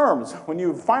these terms, when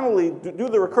you finally do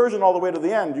the recursion all the way to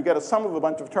the end, you get a sum of a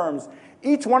bunch of terms.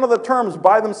 Each one of the terms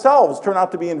by themselves turn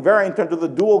out to be invariant under the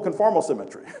dual conformal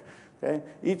symmetry. Okay?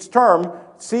 Each term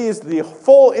sees the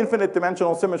full infinite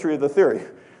dimensional symmetry of the theory.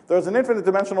 There's an infinite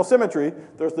dimensional symmetry.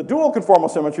 There's the dual conformal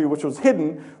symmetry, which was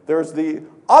hidden. There's the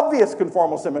obvious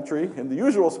conformal symmetry in the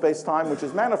usual space-time, which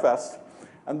is manifest.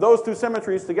 And those two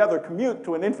symmetries together commute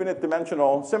to an infinite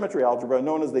dimensional symmetry algebra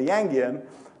known as the Yangian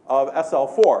of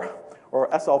SL4, or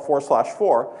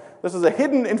SL4/4. This is a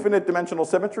hidden infinite dimensional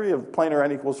symmetry of planar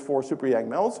n equals 4 super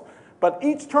Yang-Mills. But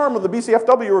each term of the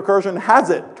BCFW recursion has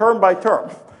it, term by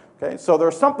term. Okay? So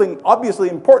there's something obviously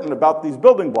important about these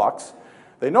building blocks.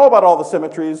 They know about all the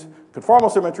symmetries,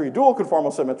 conformal symmetry, dual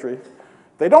conformal symmetry.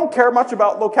 They don't care much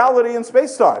about locality in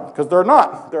space-time, because they're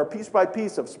not. They're a piece by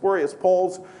piece of spurious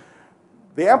poles.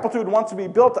 The amplitude wants to be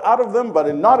built out of them, but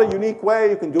in not a unique way.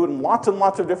 You can do it in lots and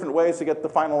lots of different ways to get the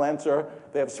final answer.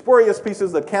 They have spurious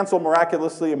pieces that cancel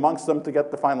miraculously amongst them to get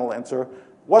the final answer.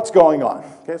 What's going on?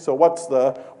 Okay, so what's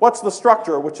the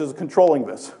structure which is controlling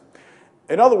this?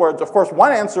 In other words, of course,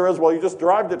 one answer is, well, you just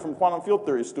derived it from quantum field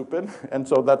theory, stupid. And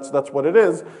so that's what it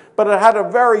is. But it had a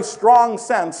very strong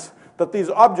sense that these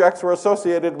objects were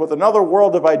associated with another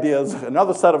world of ideas,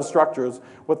 another set of structures,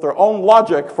 with their own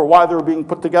logic for why they were being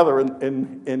put together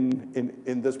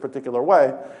in this particular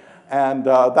way. And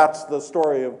that's the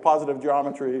story of positive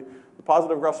geometry, the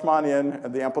positive Grassmannian,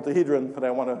 and the Amplituhedron that I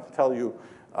want to tell you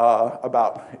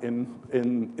about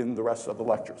in the rest of the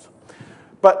lectures.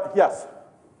 But yes?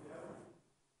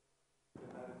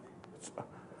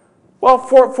 Well,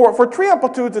 for tree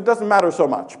amplitudes, it doesn't matter so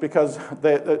much because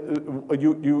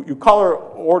you color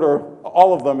order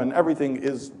all of them, and everything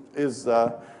is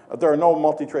there are no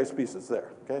multi-trace pieces there.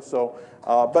 Okay, so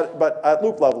but at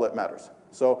loop level it matters.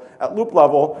 So at loop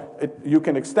level, you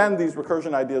can extend these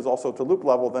recursion ideas also to loop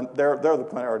level. Then there the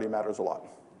planarity matters a lot.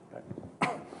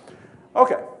 Okay.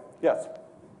 Okay. Yes.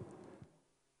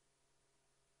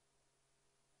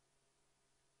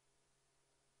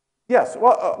 Yes,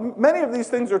 well, many of these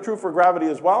things are true for gravity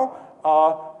as well,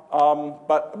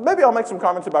 but maybe I'll make some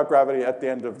comments about gravity at the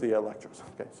end of the lectures.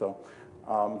 Okay, so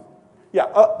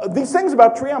these things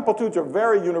about tree amplitudes are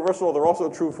very universal. They're also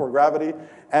true for gravity,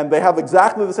 and they have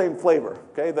exactly the same flavor.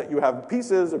 Okay, that you have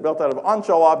pieces, they're built out of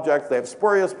on-shell objects, they have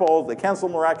spurious poles, they cancel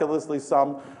miraculously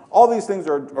some. All these things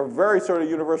are very sort of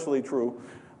universally true.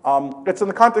 It's in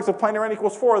the context of planar n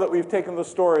equals 4 that we've taken the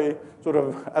story sort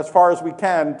of as far as we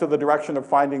can to the direction of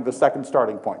finding the second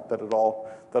starting point that it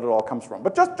all comes from.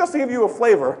 But just to give you a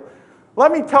flavor,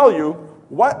 let me tell you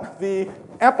what the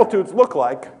amplitudes look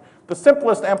like, the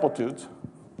simplest amplitudes.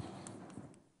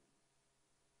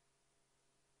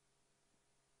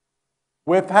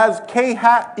 Has k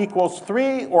hat equals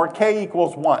 3 or k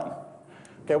equals 1.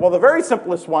 Okay, well, the very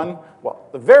simplest one,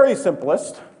 the very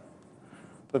simplest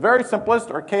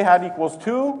are k hat equals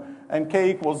 2 and k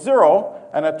equals 0.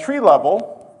 And at tree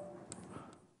level,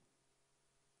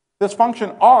 this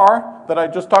function r that I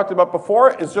just talked about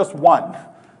before is just 1.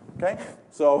 Okay?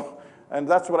 So, and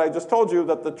that's what I just told you,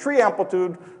 that the tree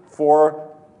amplitude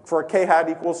for k hat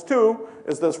equals 2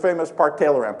 is this famous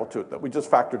Park-Taylor amplitude that we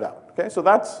just factored out. Okay? So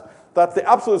that's the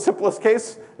absolute simplest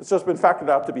case. It's just been factored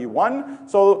out to be 1.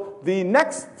 So the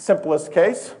next simplest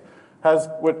case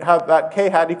would have that k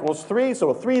hat equals 3,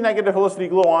 so 3 negative helicity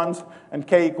gluons, and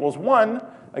k equals 1,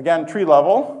 again, tree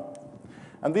level.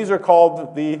 And these are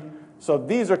called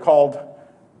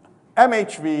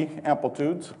MHV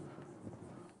amplitudes,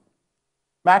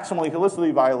 maximally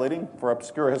helicity violating for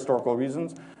obscure historical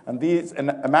reasons. And these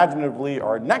imaginatively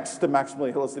are next to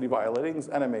maximally helicity violating,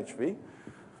 NMHV.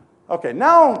 Okay,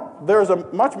 now there's a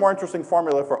much more interesting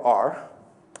formula for R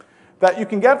that you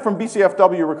can get from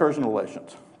BCFW recursion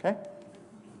relations. Okay?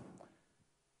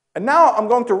 And now I'm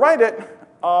going to write it,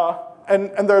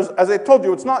 and there's, as I told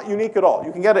you, it's not unique at all.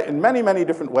 You can get it in many, many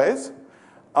different ways.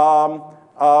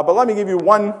 But let me give you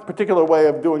one particular way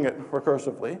of doing it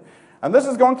recursively. And this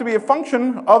is going to be a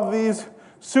function of these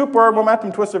super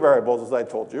momentum twistor variables, as I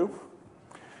told you.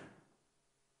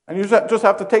 And you just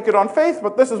have to take it on faith,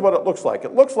 but this is what it looks like.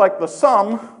 It looks like the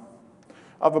sum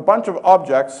of a bunch of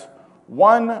objects,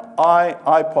 1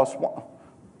 I plus 1.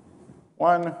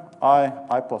 1,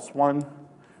 I plus 1,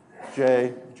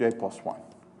 j plus 1.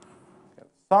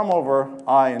 Sum over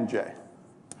I and j.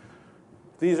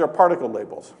 These are particle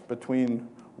labels between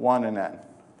 1 and n.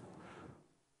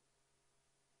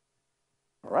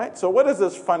 All right, so what is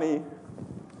this funny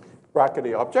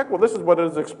brackety object? Well, this is what it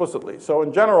is explicitly. So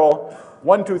in general,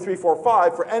 1, 2, 3, 4,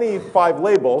 5, for any 5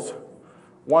 labels,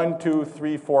 1, 2,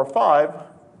 3, 4, 5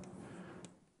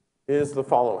 is the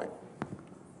following.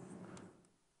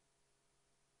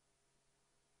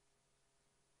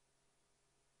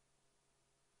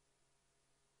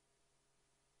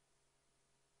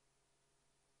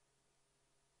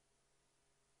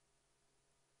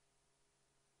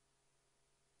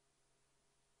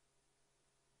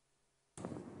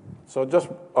 So just,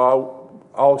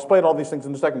 I'll explain all these things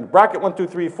in a second. Bracket 1, 2,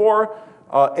 3, 4,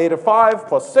 eta 5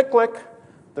 plus cyclic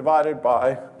divided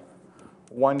by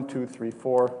 1, 2, 3,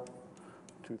 4,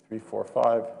 2, 3, 4,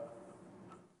 5,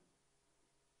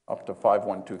 up to 5,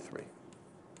 1, 2, 3.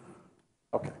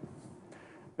 Okay.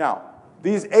 Now,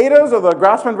 these etas are the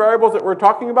Grassmann variables that we're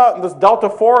talking about, and this delta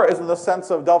 4 is in the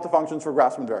sense of delta functions for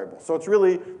Grassmann variables. So it's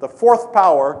really the 4th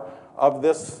power of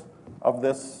that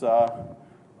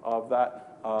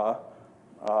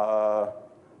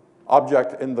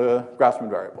object in the Grassmann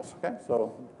variables. Okay,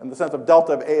 so in the sense of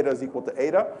delta of eta is equal to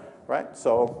eta, right?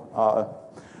 So,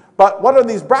 but what are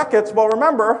these brackets? Well,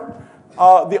 remember,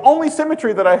 the only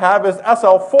symmetry that I have is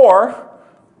SL4,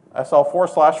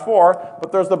 SL4/4,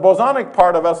 but there's the bosonic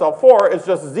part of SL4 is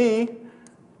just Z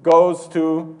goes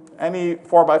to any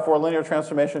 4x4 linear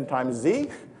transformation times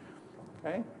Z.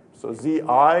 Okay, so Zi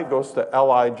goes to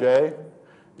Lij.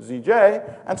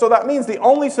 Zj, and so that means the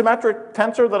only symmetric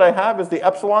tensor that I have is the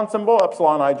epsilon symbol,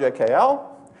 epsilon ijkl.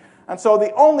 And so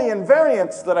the only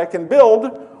invariants that I can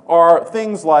build are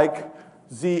things like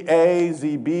Za,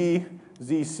 Zb,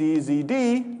 Zc,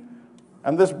 Zd,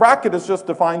 and this bracket is just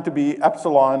defined to be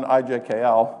epsilon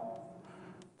ijkl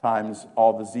times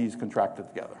all the z's contracted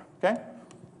together, okay?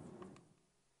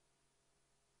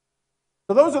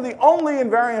 So those are the only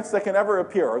invariants that can ever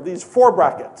appear, are these 4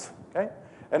 brackets, okay?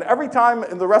 And every time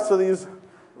in the rest of this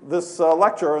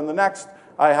lecture and the next,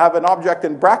 I have an object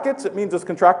in brackets, it means it's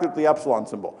contracted with the epsilon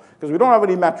symbol, because we don't have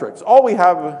any metrics. All we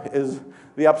have is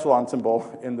the epsilon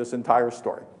symbol in this entire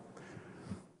story.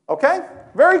 Okay?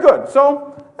 Very good.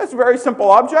 So it's a very simple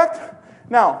object.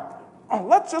 Now,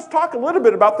 let's just talk a little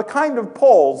bit about the kind of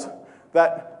poles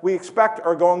that we expect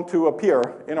are going to appear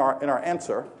in our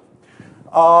answer.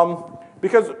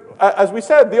 Because, as we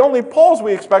said, the only poles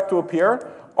we expect to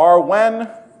appear are when,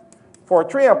 for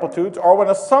 3 amplitudes, or when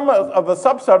a sum of a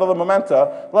subset of the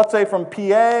momenta, let's say from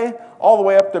PA all the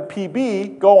way up to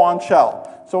PB, go on shell.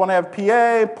 So when I have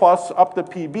PA plus up to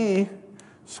PB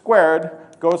squared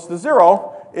goes to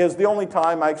 0 is the only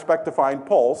time I expect to find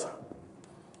poles.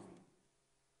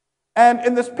 And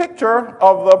in this picture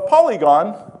of the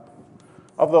polygon,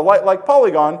 of the light-like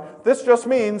polygon, this just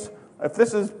means if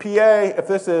this is PA, if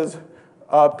this is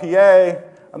PA,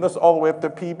 and this all the way up to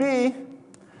PB,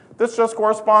 this just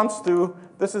corresponds to,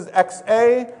 this is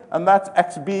XA, and that's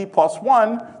XB plus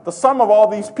 1. The sum of all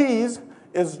these P's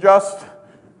is just,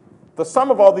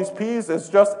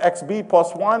 XB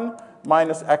plus 1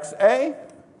 minus XA.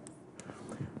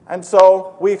 And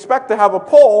so we expect to have a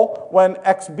pole when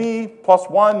XB plus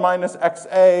 1 minus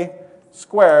XA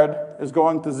squared is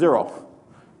going to 0.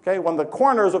 Okay, when the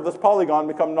corners of this polygon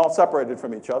become null separated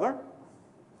from each other.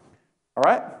 All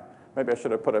right? Maybe I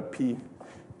should have put a PB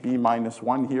minus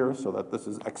 1 here so that this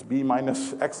is XB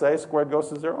minus XA squared goes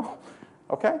to 0.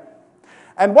 Okay?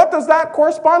 And what does that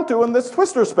correspond to in this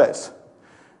twistor space?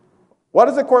 What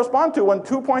does it correspond to when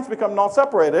 2 points become null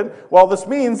separated? Well, this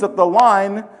means that the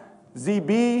line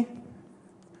ZB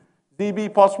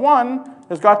plus 1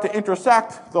 has got to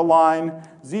intersect the line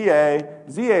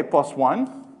ZA plus 1.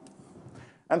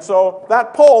 And so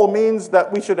that pole means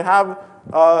that we should have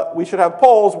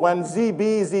poles when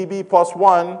ZB plus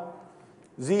 1,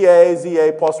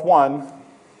 ZA plus 1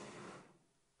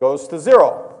 goes to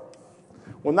 0.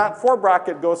 When that 4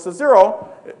 bracket goes to 0,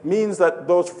 it means that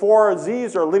those 4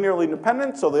 Z's are linearly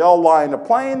independent, so they all lie in a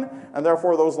plane, and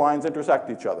therefore those lines intersect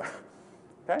each other.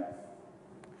 Okay?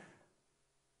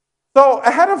 So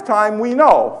ahead of time we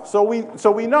know. So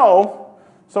we know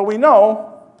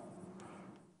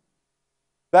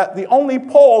that the only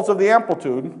poles of the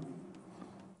amplitude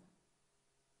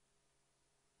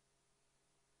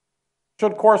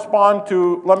should correspond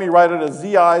to, let me write it as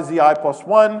Zi plus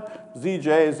 1,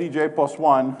 Zj plus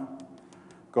 1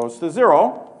 goes to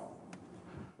 0.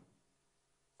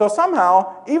 So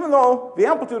somehow, even though the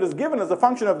amplitude is given as a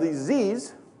function of these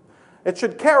Z's, it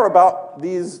should care about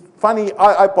these funny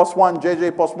I plus 1,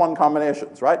 JJ plus 1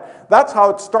 combinations, right? That's how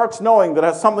it starts knowing that it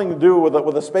has something to do with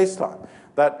a space-time.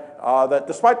 That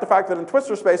despite the fact that in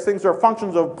twistor space things are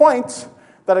functions of points,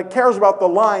 that it cares about the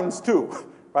lines too,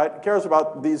 right? It cares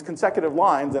about these consecutive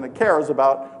lines, and it cares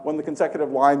about when the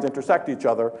consecutive lines intersect each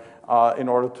other in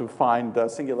order to find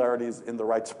singularities in the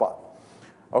right spot.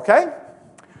 Okay?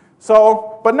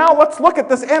 So, but now let's look at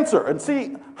this answer and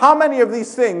see how many of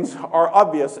these things are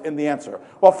obvious in the answer.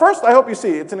 Well, first, I hope you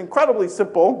see it's an incredibly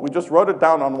simple, we just wrote it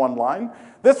down on one line.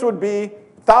 This would be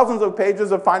thousands of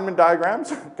pages of Feynman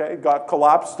diagrams, okay, got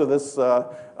collapsed to this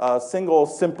single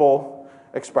simple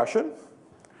expression.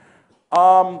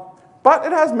 But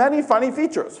it has many funny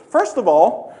features. First of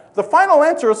all, the final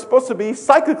answer is supposed to be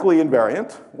cyclically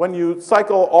invariant when you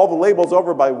cycle all the labels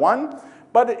over by 1.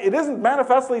 But it isn't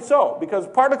manifestly so, because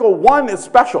particle 1 is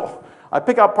special. I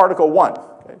pick out particle 1.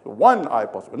 Okay? So 1 I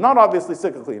plus 1, not obviously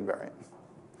cyclically invariant.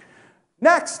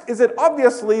 Next, is it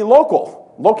obviously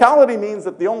local? Locality means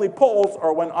that the only poles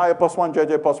are when I plus 1,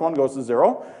 JJ plus 1 goes to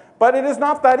 0. But it is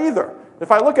not that either. If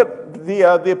I look at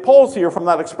the poles here from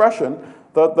that expression,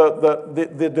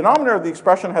 the denominator of the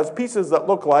expression has pieces that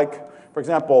look like, for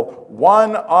example,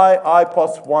 1 I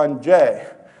plus 1 J.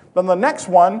 Then the next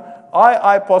one,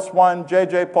 I plus 1,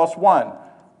 JJ plus 1.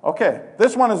 Okay,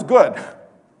 this one is good.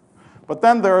 But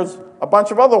then there's a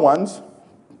bunch of other ones,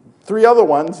 3 other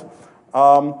ones,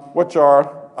 which are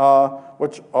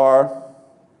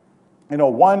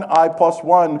 1 I plus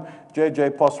 1,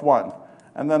 JJ plus 1.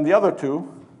 And then the other 2.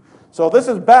 So this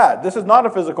is bad. This is not a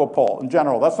physical pole in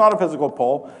general. That's not a physical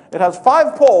pole. It has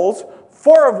 5 poles,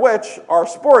 4 of which are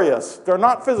spurious. They're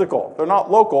not physical. They're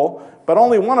not local, but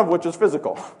only 1 of which is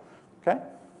physical. Okay?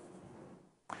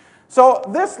 So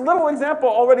this little example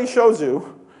already shows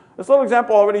you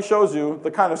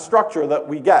the kind of structure that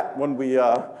we get when we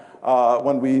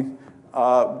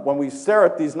stare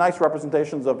at these nice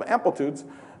representations of amplitudes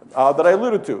that I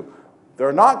alluded to.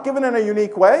 They're not given in a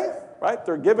unique way, right?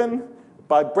 They're given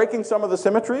by breaking some of the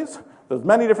symmetries. There's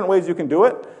many different ways you can do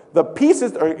it. The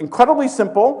pieces are incredibly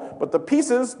simple, but the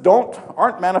pieces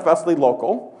aren't manifestly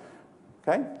local.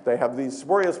 Okay? They have these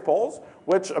spurious poles,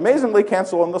 which amazingly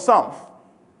cancel in the sum.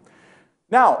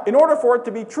 Now, in order for it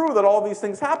to be true that all these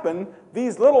things happen,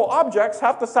 these little objects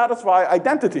have to satisfy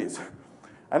identities.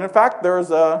 And in fact,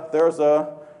 there's a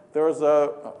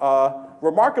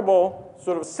remarkable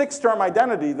sort of 6-term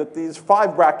identity that these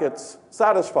 5 brackets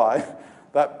satisfy,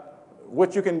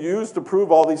 which you can use to prove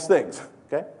all these things.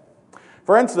 Okay?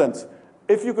 For instance,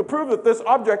 if you could prove that this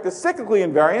object is cyclically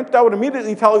invariant, that would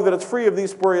immediately tell you that it's free of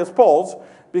these spurious poles,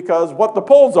 because what the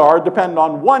poles are depend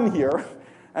on 1 here.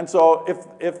 And so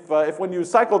if when you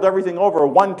cycled everything over,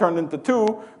 1 turned into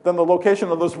 2, then the location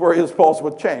of those spurious poles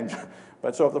would change.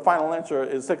 But so if the final answer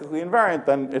is cyclically invariant,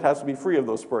 then it has to be free of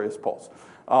those spurious poles.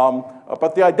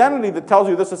 But the identity that tells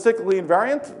you this is cyclically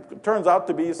invariant turns out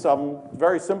to be some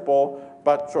very simple,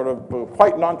 but sort of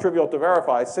quite non-trivial to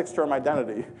verify, 6-term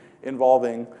identity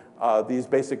involving these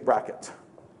basic brackets.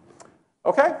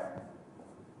 Okay?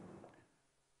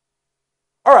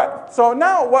 All right, so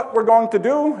now what we're going to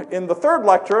do in the 3rd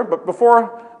lecture, but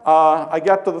before I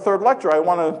get to the 3rd lecture, I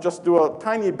want to just do a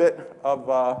tiny bit of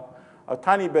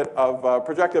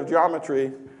projective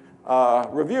geometry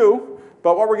review.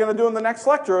 But what we're going to do in the next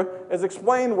lecture is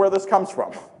explain where this comes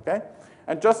from. Okay?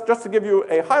 And just to give you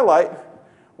a highlight,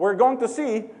 we're going to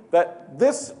see that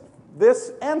this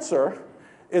answer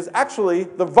is actually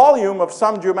the volume of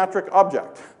some geometric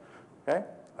object. Okay?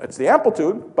 It's the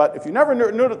amplitude, but if you never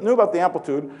knew about the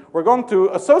amplitude, we're going to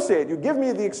associate. You give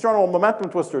me the external momentum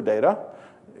twister data,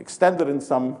 extended in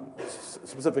some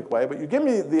specific way, but you give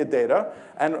me the data,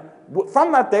 and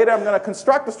from that data, I'm going to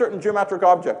construct a certain geometric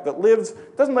object that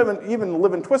doesn't even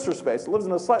live in twister space. It lives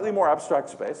in a slightly more abstract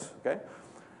space. Okay?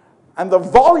 And the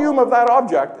volume of that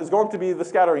object is going to be the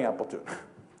scattering amplitude.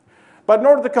 But in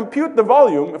order to compute the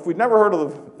volume, if we've never heard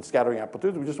of the scattering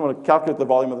amplitudes, we just want to calculate the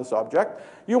volume of this object,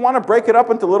 you want to break it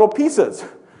up into little pieces.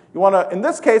 You want to, in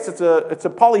this case, it's a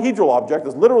polyhedral object.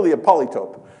 It's literally a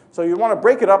polytope. So you want to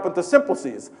break it up into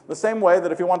simplices, the same way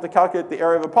that if you want to calculate the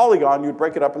area of a polygon, you'd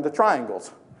break it up into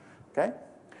triangles. Okay?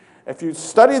 If you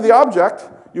study the object,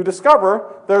 you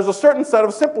discover there's a certain set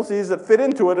of simplices that fit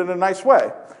into it in a nice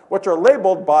way, which are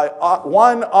labeled by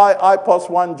 1 I plus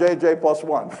 1, JJ plus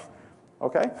 1.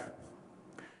 Okay?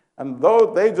 And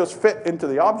though they just fit into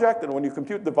the object, and when you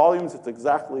compute the volumes, it's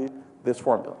exactly this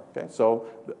formula. Okay? So,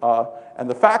 and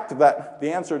the fact that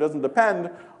the answer doesn't depend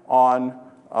on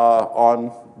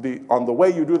the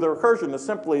way you do the recursion is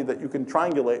simply that you can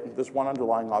triangulate this one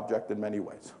underlying object in many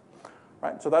ways.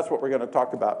 right? So that's what we're going to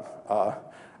talk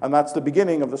about. And that's the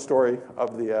beginning of the story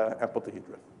of the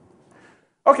Amplituhedron.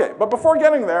 OK, but before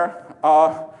getting there,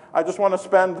 I just want to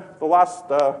spend the last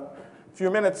few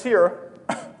minutes here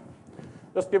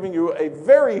just giving you a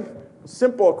very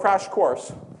simple crash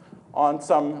course on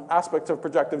some aspects of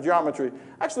projective geometry.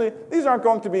 Actually, these aren't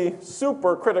going to be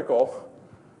super critical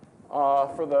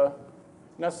for the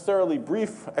necessarily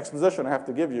brief exposition I have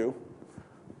to give you.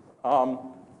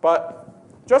 But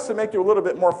just to make you a little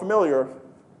bit more familiar,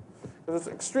 because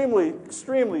it's extremely,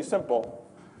 extremely simple,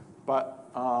 but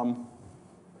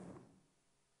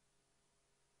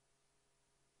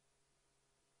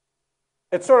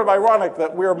it's sort of ironic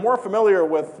that we're more familiar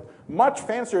with much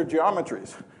fancier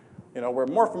geometries. We're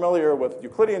more familiar with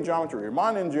Euclidean geometry,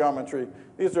 Riemannian geometry.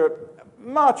 These are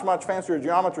much, much fancier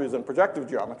geometries than projective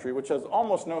geometry, which has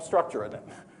almost no structure in it.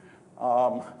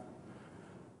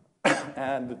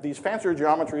 And these fancier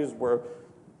geometries were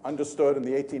understood in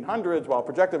the 1800s, while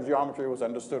projective geometry was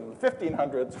understood in the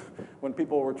 1500s, when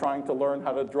people were trying to learn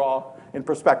how to draw in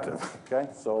perspective. Okay?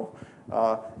 So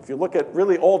if you look at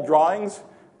really old drawings,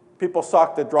 people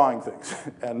sucked at drawing things,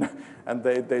 and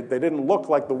they didn't look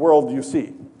like the world you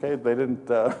see. Okay, they didn't.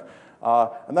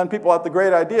 And then people had the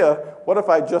great idea: what if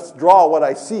I just draw what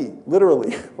I see,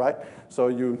 literally, right? So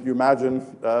you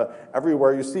imagine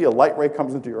everywhere you see a light ray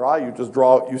comes into your eye, you just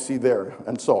draw what you see there,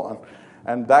 and so on.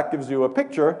 And that gives you a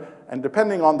picture. And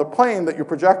depending on the plane that you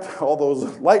project all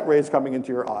those light rays coming into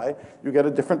your eye, you get a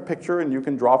different picture, and you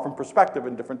can draw from perspective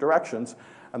in different directions.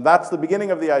 And that's the beginning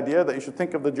of the idea that you should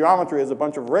think of the geometry as a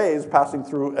bunch of rays passing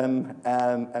through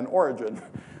an origin.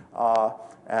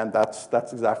 And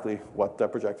that's exactly what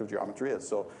projective geometry is.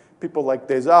 So people like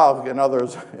Desargues and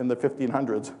others in the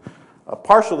 1500s,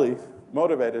 partially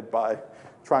motivated by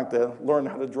trying to learn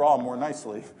how to draw more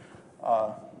nicely,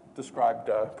 described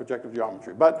projective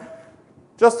geometry. But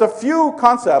just a few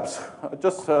concepts,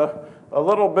 just a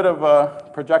little bit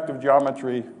of projective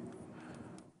geometry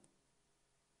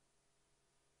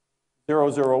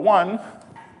 001.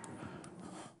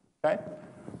 Okay,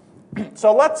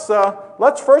 so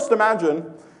let's first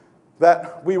imagine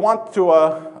that we want to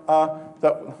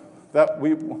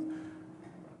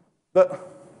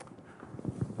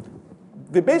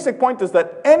the basic point is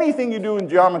that anything you do in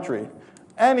geometry,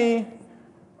 any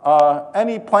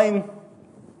plane,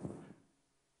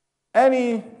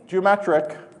 any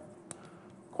geometric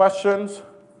questions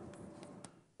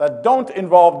that don't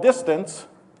involve distance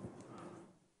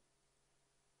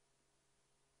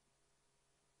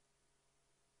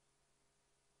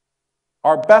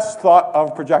are best thought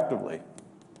of projectively.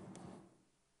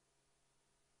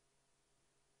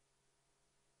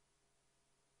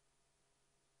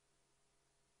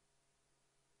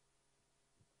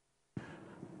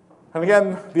 And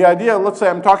again, the idea, let's say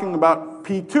I'm talking about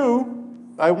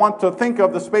P2, I want to think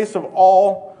of the space of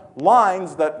all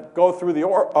lines that go through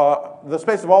the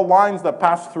space of all lines that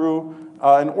pass through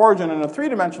an origin in a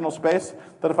three-dimensional space,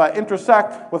 that if I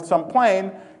intersect with some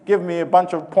plane, give me a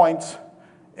bunch of points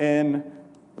in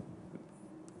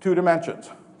 2 dimensions.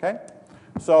 Okay?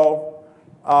 So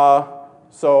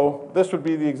this would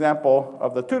be the example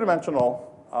of the 2-dimensional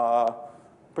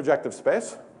projective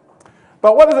space.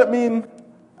 But what does it mean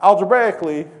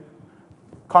algebraically,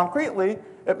 concretely?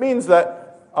 It means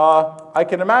that I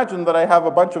can imagine that I have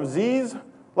a bunch of z's,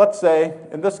 let's say,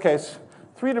 in this case,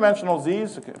 3-dimensional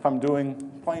z's, if I'm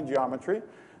doing plane geometry,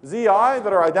 zi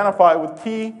that are identified with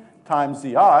t times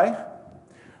zi.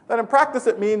 Then in practice,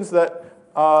 it means that,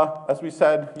 as we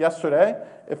said yesterday,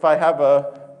 if I have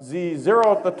a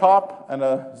z0 at the top and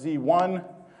a z1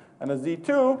 and a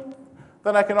z2,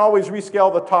 then I can always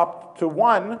rescale the top to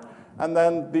 1, and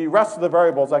then the rest of the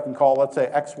variables I can call, let's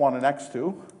say, x1 and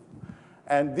x2.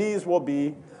 And these will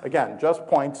be, again, just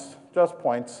points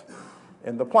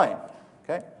in the plane.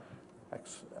 Okay?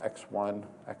 x1,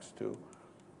 x2,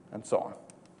 and so on.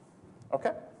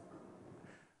 Okay?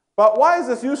 But why is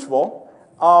this useful?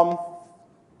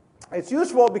 It's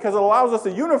useful because it allows us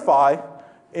to unify,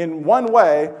 in one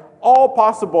way, all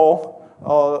possible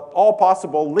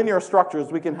linear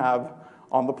structures we can have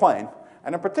on the plane.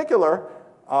 And in particular,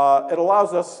 it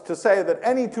allows us to say that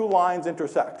any 2 lines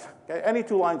intersect. Okay? Any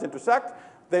 2 lines intersect.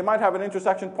 They might have an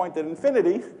intersection point at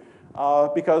infinity,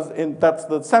 because that's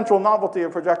the central novelty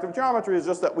of projective geometry, is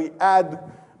just that we add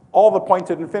all the points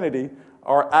at infinity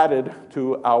are added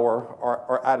to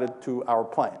our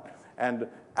plane. And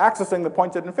accessing the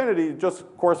points at infinity just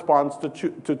corresponds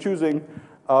to choosing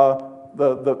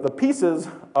the pieces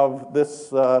of this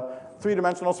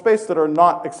 3-dimensional space that are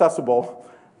not accessible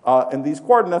in these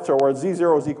coordinates are where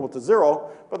z0 is equal to 0,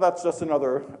 but that's just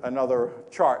another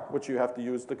chart which you have to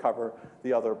use to cover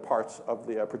the other parts of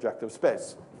the projective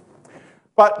space.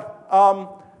 But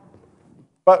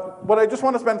what I just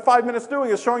want to spend 5 minutes doing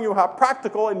is showing you how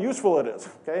practical and useful it is.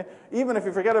 Okay? Even if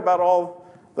you forget about all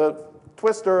the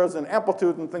twisters and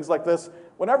amplitude and things like this,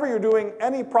 whenever you're doing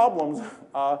any problems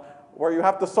where you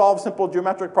have to solve simple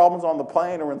geometric problems on the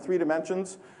plane or in 3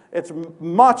 dimensions, it's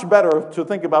much better to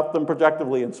think about them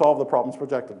projectively and solve the problems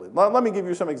projectively. Let me give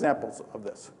you some examples of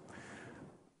this.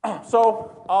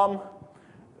 So,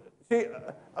 see,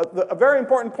 a very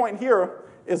important point here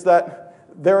is that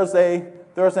there's an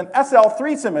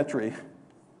SL3 symmetry.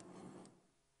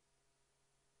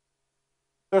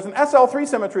 There's an SL3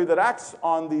 symmetry that acts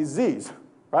on these z's,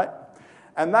 right?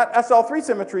 And that SL3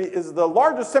 symmetry is the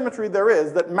largest symmetry there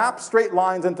is that maps straight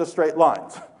lines into straight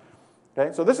lines.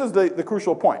 Okay, so this is the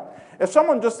crucial point.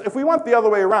 If we went the other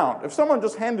way around, if someone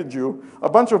just handed you a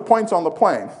bunch of points on the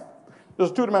plane,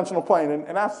 just a 2-dimensional plane,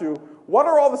 and asked you, what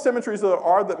are all the symmetries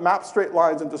that map straight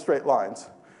lines into straight lines?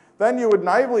 Then you would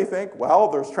naively think, well,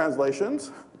 there's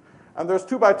translations, and there's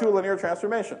 2x2 linear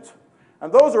transformations.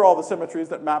 And those are all the symmetries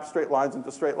that map straight lines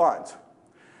into straight lines.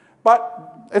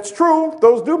 But it's true,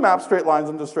 those do map straight lines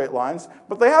into straight lines,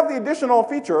 but they have the additional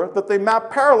feature that they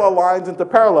map parallel lines into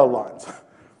parallel lines.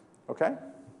 Okay?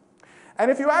 And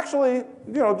if you actually,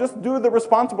 just do the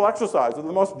responsible exercise of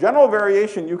the most general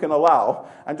variation you can allow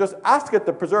and just ask it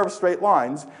to preserve straight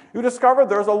lines, you discover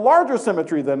there's a larger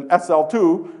symmetry than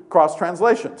SL2 cross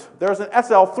translations. There's an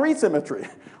SL3 symmetry,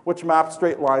 which maps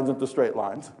straight lines into straight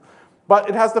lines. But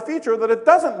it has the feature that it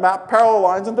doesn't map parallel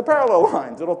lines into parallel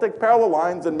lines. It'll take parallel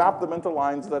lines and map them into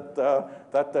lines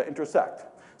that intersect.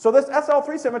 So this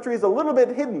SL3 symmetry is a little bit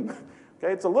hidden.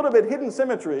 Okay, it's a little bit hidden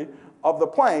symmetry of the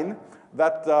plane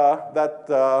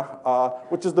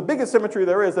which is the biggest symmetry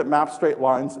there is that maps straight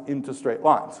lines into straight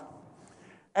lines.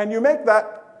 And you make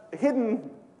that hidden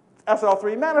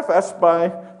SL3 manifest by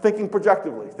thinking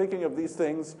projectively, thinking of these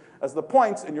things as the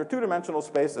points in your 2-dimensional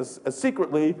space as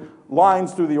secretly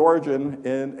lines through the origin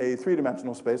in a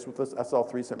 3-dimensional space with this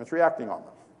SL3 symmetry acting on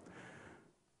them.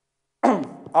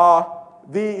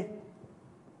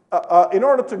 In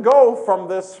order to go from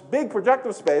this big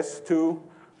projective space to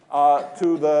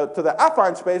the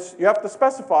affine space, you have to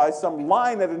specify some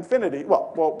line at infinity.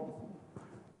 Well,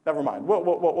 never mind.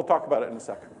 We'll talk about it in a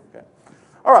second. Okay.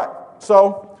 All right.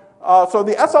 So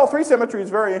the SL3 symmetry is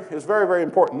very, very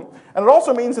important. And it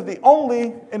also means that the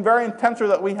only invariant tensor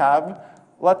that we have,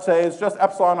 let's say, is just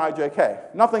epsilon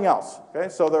ijk, nothing else. Okay?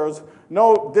 So there's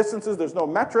no distances, there's no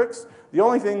metrics. The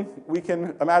only thing we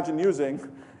can imagine using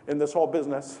in this whole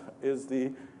business is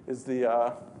the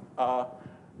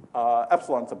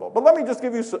epsilon symbol. But let me just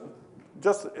give you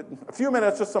just a few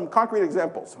minutes, just some concrete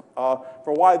examples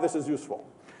for why this is useful.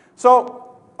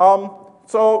 So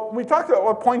we talked about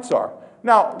what points are.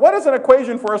 Now, what is an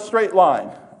equation for a straight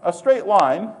line? A straight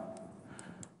line,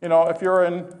 if you're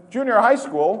in junior high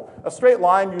school, a straight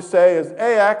line you say is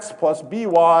ax plus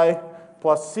by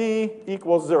plus c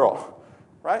equals 0.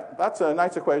 Right? That's a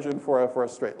nice equation for a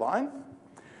straight line.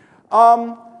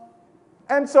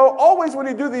 And so always when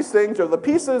you do these things, there are the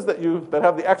pieces that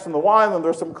have the x and the y, and then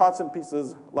there's some constant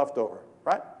pieces left over,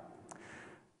 right?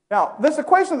 Now, this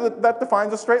equation that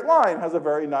defines a straight line has a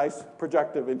very nice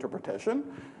projective interpretation.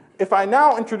 If I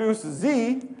now introduce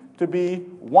z to be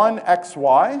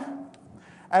 1xy,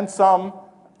 and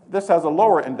this has a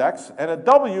lower index, and a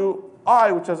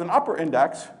wi, which has an upper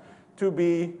index, to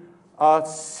be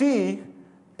cab,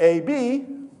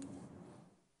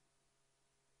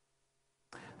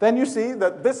 then you see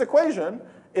that this equation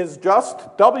is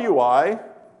just wi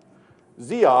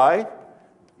zi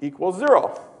equals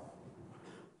 0.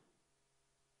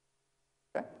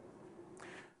 Okay?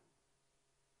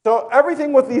 So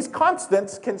everything with these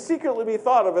constants can secretly be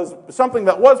thought of as something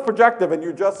that was projective, and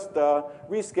you just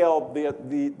rescaled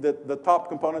the top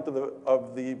component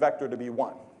of the vector to be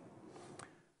 1.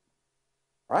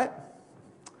 Right?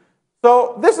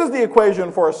 So this is the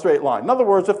equation for a straight line. In other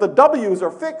words, if the w's are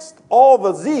fixed, all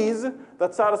the z's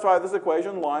that satisfy this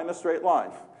equation lie in a straight line.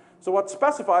 So what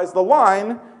specifies the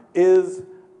line is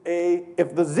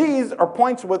if the z's are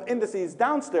points with indices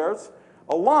downstairs,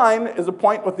 a line is a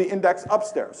point with the index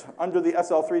upstairs under the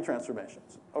SL3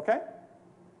 transformations. Okay?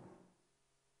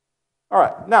 All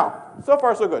right. Now, so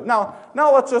far so good. Now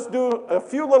let's just do a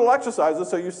few little exercises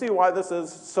so you see why this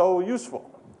is so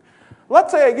useful.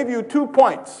 Let's say I give you 2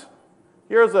 points.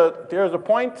 Here's a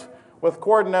point with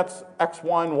coordinates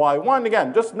x1, y1.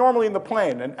 Again, just normally in the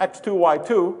plane, and x2,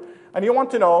 y2. and you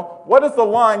want to know what is the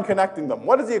line connecting them?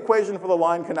 What is the equation for the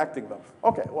line connecting them?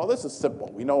 Okay, well, this is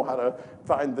simple. We know how to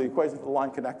find the equation for the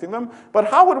line connecting them. But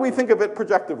how would we think of it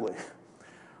projectively?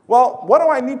 Well, what do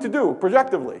I need to do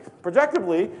projectively?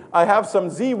 Projectively, I have some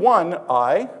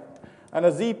z1i and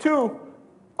a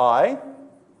z2i.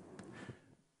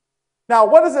 Now,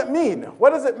 what does it mean?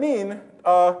 What does it mean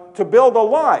to build a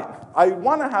line? I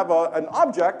want to have an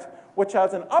object which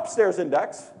has an upstairs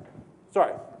index.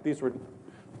 Sorry, these were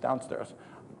downstairs.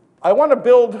 I want to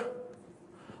build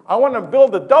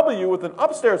a W with an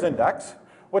upstairs index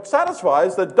which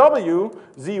satisfies that W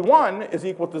z1 is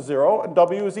equal to 0 and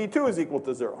W z2 is equal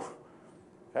to 0.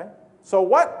 Okay? So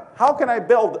how can I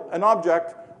build an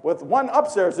object with one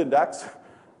upstairs index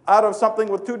out of something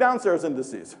with two downstairs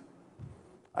indices?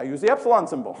 I use the epsilon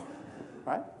symbol,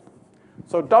 right?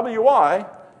 So Wi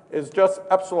is just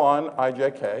epsilon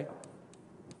ijk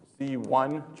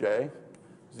z1j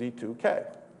z2k.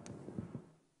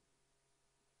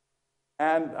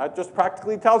 And it just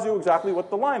practically tells you exactly what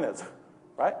the line is,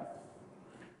 right?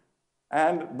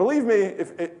 And believe me,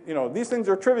 these things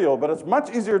are trivial, but it's much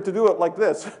easier to do it like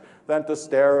this than to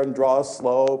stare and draw a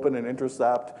slope and an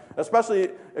intercept, especially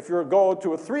if you go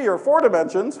to 3 or 4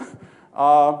 dimensions.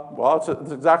 Well,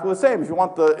 it's exactly the same. If you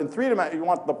want in 3 dimensions, you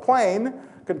want the plane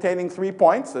containing 3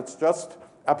 points. It's just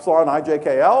epsilon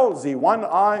ijkl,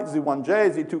 z1i,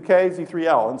 z1j, z2k,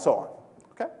 z3l, and so on.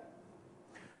 Okay?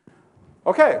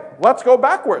 Okay, let's go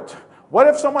backwards. What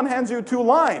if someone hands you 2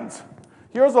 lines?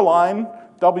 Here's a line,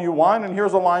 W1, and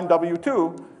here's a line,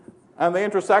 W2, and they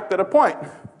intersect at a point.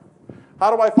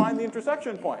 How do I find the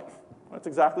intersection point? Well, it's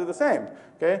exactly the same.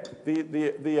 Okay?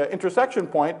 The intersection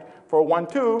point for 1,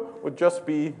 2 would just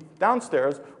be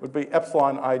downstairs, would be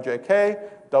epsilon ijk,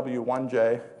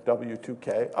 W1j,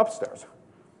 W2k upstairs.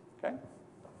 Okay?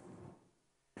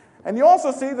 And you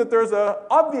also see that there's an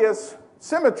obvious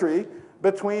symmetry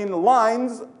between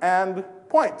lines and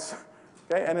points.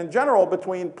 Okay? And in general,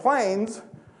 between planes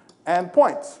and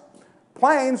points.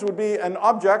 Planes would be an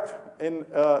object in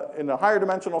a higher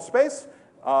dimensional space.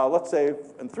 Let's say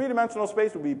in 3-dimensional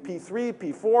space would be P3,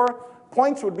 P4.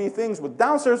 Points would be things with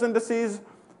downstairs indices.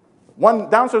 One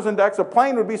downstairs index, a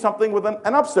plane would be something with an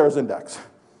upstairs index.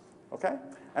 Okay?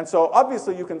 And so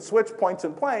obviously you can switch points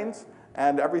and planes,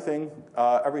 and everything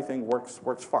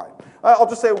works fine. I'll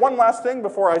just say one last thing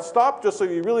before I stop, just so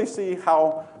you really see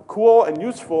how cool and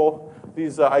useful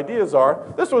these ideas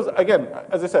are. This was, again,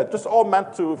 as I said, just all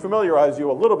meant to familiarize you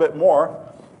a little bit more.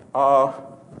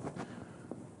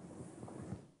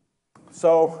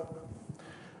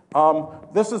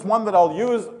 This is one that I'll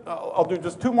use. I'll do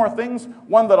just 2 more things.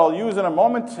 One that I'll use in a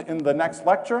moment in the next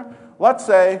lecture. Let's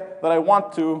say that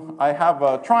I have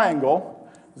a triangle,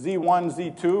 Z1,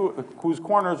 Z2, whose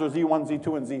corners are Z1,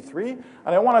 Z2, and Z3.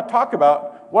 And I want to talk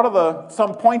about what are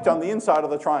some point on the inside of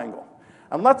the triangle.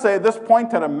 And let's say this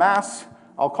point had a mass,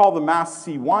 I'll call the mass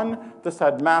C1. This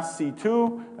had mass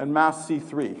C2 and mass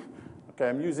C3. Okay,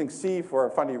 I'm using C for a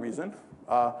funny reason.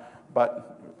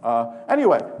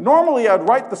 Anyway, normally I'd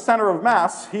write the center of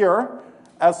mass here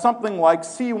as something like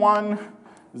C1,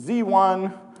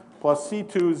 Z1, plus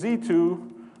C2,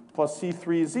 Z2, plus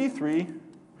C3, Z3,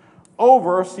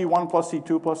 over C1 plus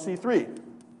C2 plus C3,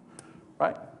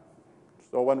 right?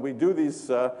 So when we do these,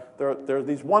 there are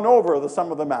these 1 over the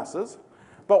sum of the masses.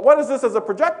 But what is this as a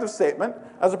projective statement?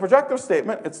 As a projective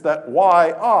statement, it's that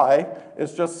yi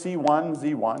is just C1,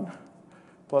 Z1,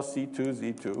 plus C2,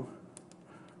 Z2,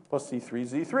 plus C3,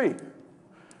 Z3.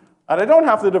 And I don't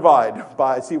have to divide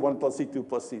by C1 plus C2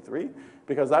 plus C3,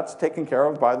 because that's taken care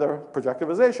of by the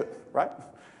projectivization, right?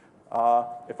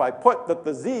 If I put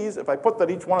that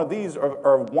each one of these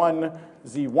are 1,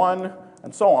 Z1,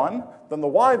 and so on, then the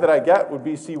y that I get would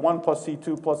be C1 plus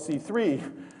C2 plus C3,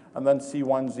 and then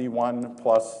C1, Z1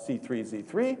 plus C3,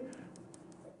 Z3,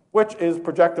 which is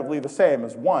projectively the same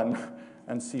as 1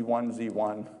 and C1,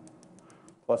 Z1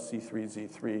 plus C3,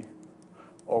 Z3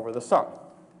 over the sum.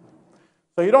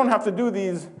 So you don't have to do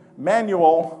these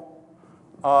manual,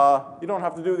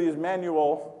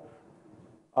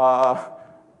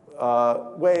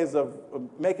 ways of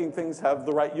making things have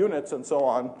the right units and so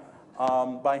on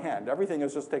by hand. Everything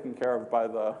is just taken care of by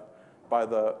the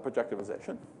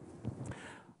projectivization.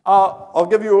 I'll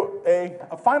give you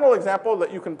a final example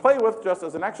that you can play with just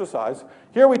as an exercise.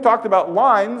 Here we talked about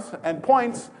lines and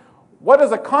points. What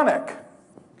is a conic?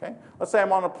 Okay? Let's say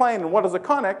I'm on a plane, and what is a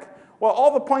conic? Well,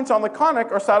 all the points on the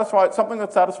conic are something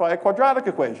that satisfy a quadratic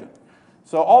equation.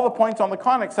 So all the points on the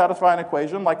conic satisfy an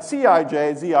equation like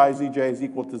Cij, Zi, Zj is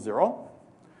equal to 0.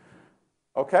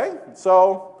 Okay?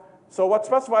 So what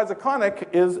specifies a conic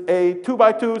is a 2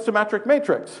 by 2 symmetric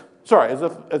matrix. Sorry,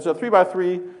 it's a 3 by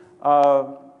 3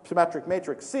 symmetric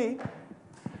matrix C.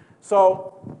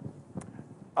 So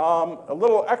a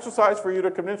little exercise for you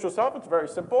to convince yourself. It's very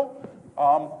simple.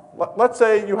 Let's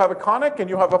say you have a conic and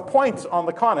you have a point on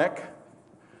the conic.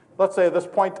 Let's say this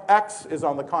point X is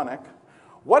on the conic.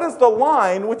 What is the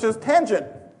line which is tangent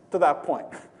to that point?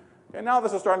 Okay, now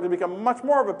this is starting to become much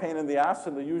more of a pain in the ass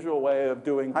in the usual way of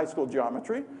doing high school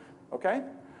geometry. Okay?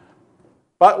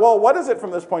 But, well, what is it from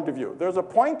this point of view? There's a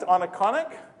point on a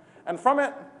conic, and from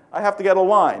it, I have to get a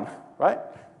line, right?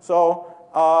 So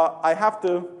I have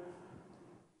to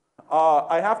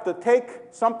take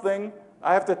something.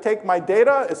 I have to take my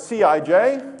data as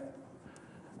Cij,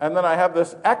 and then I have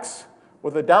this X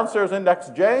with a downstairs index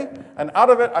j, and out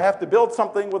of it, I have to build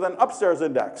something with an upstairs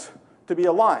index to be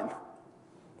a line.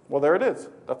 Well, there it is.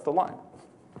 That's the line.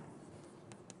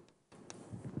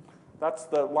 That's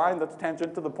the line that's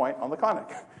tangent to the point on the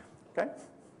conic. Okay?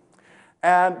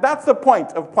 And that's the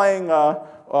point of playing,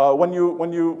 when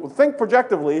you think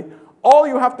projectively, all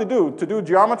you have to do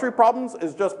geometry problems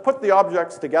is just put the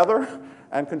objects together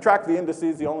and contract the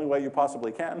indices the only way you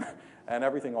possibly can, and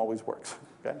everything always works.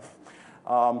 Okay?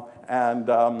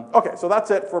 Okay, so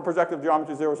that's it for projective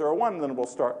geometry 001, and then we'll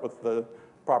start with the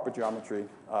proper geometry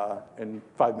in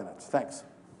 5 minutes. Thanks.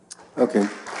 Okay.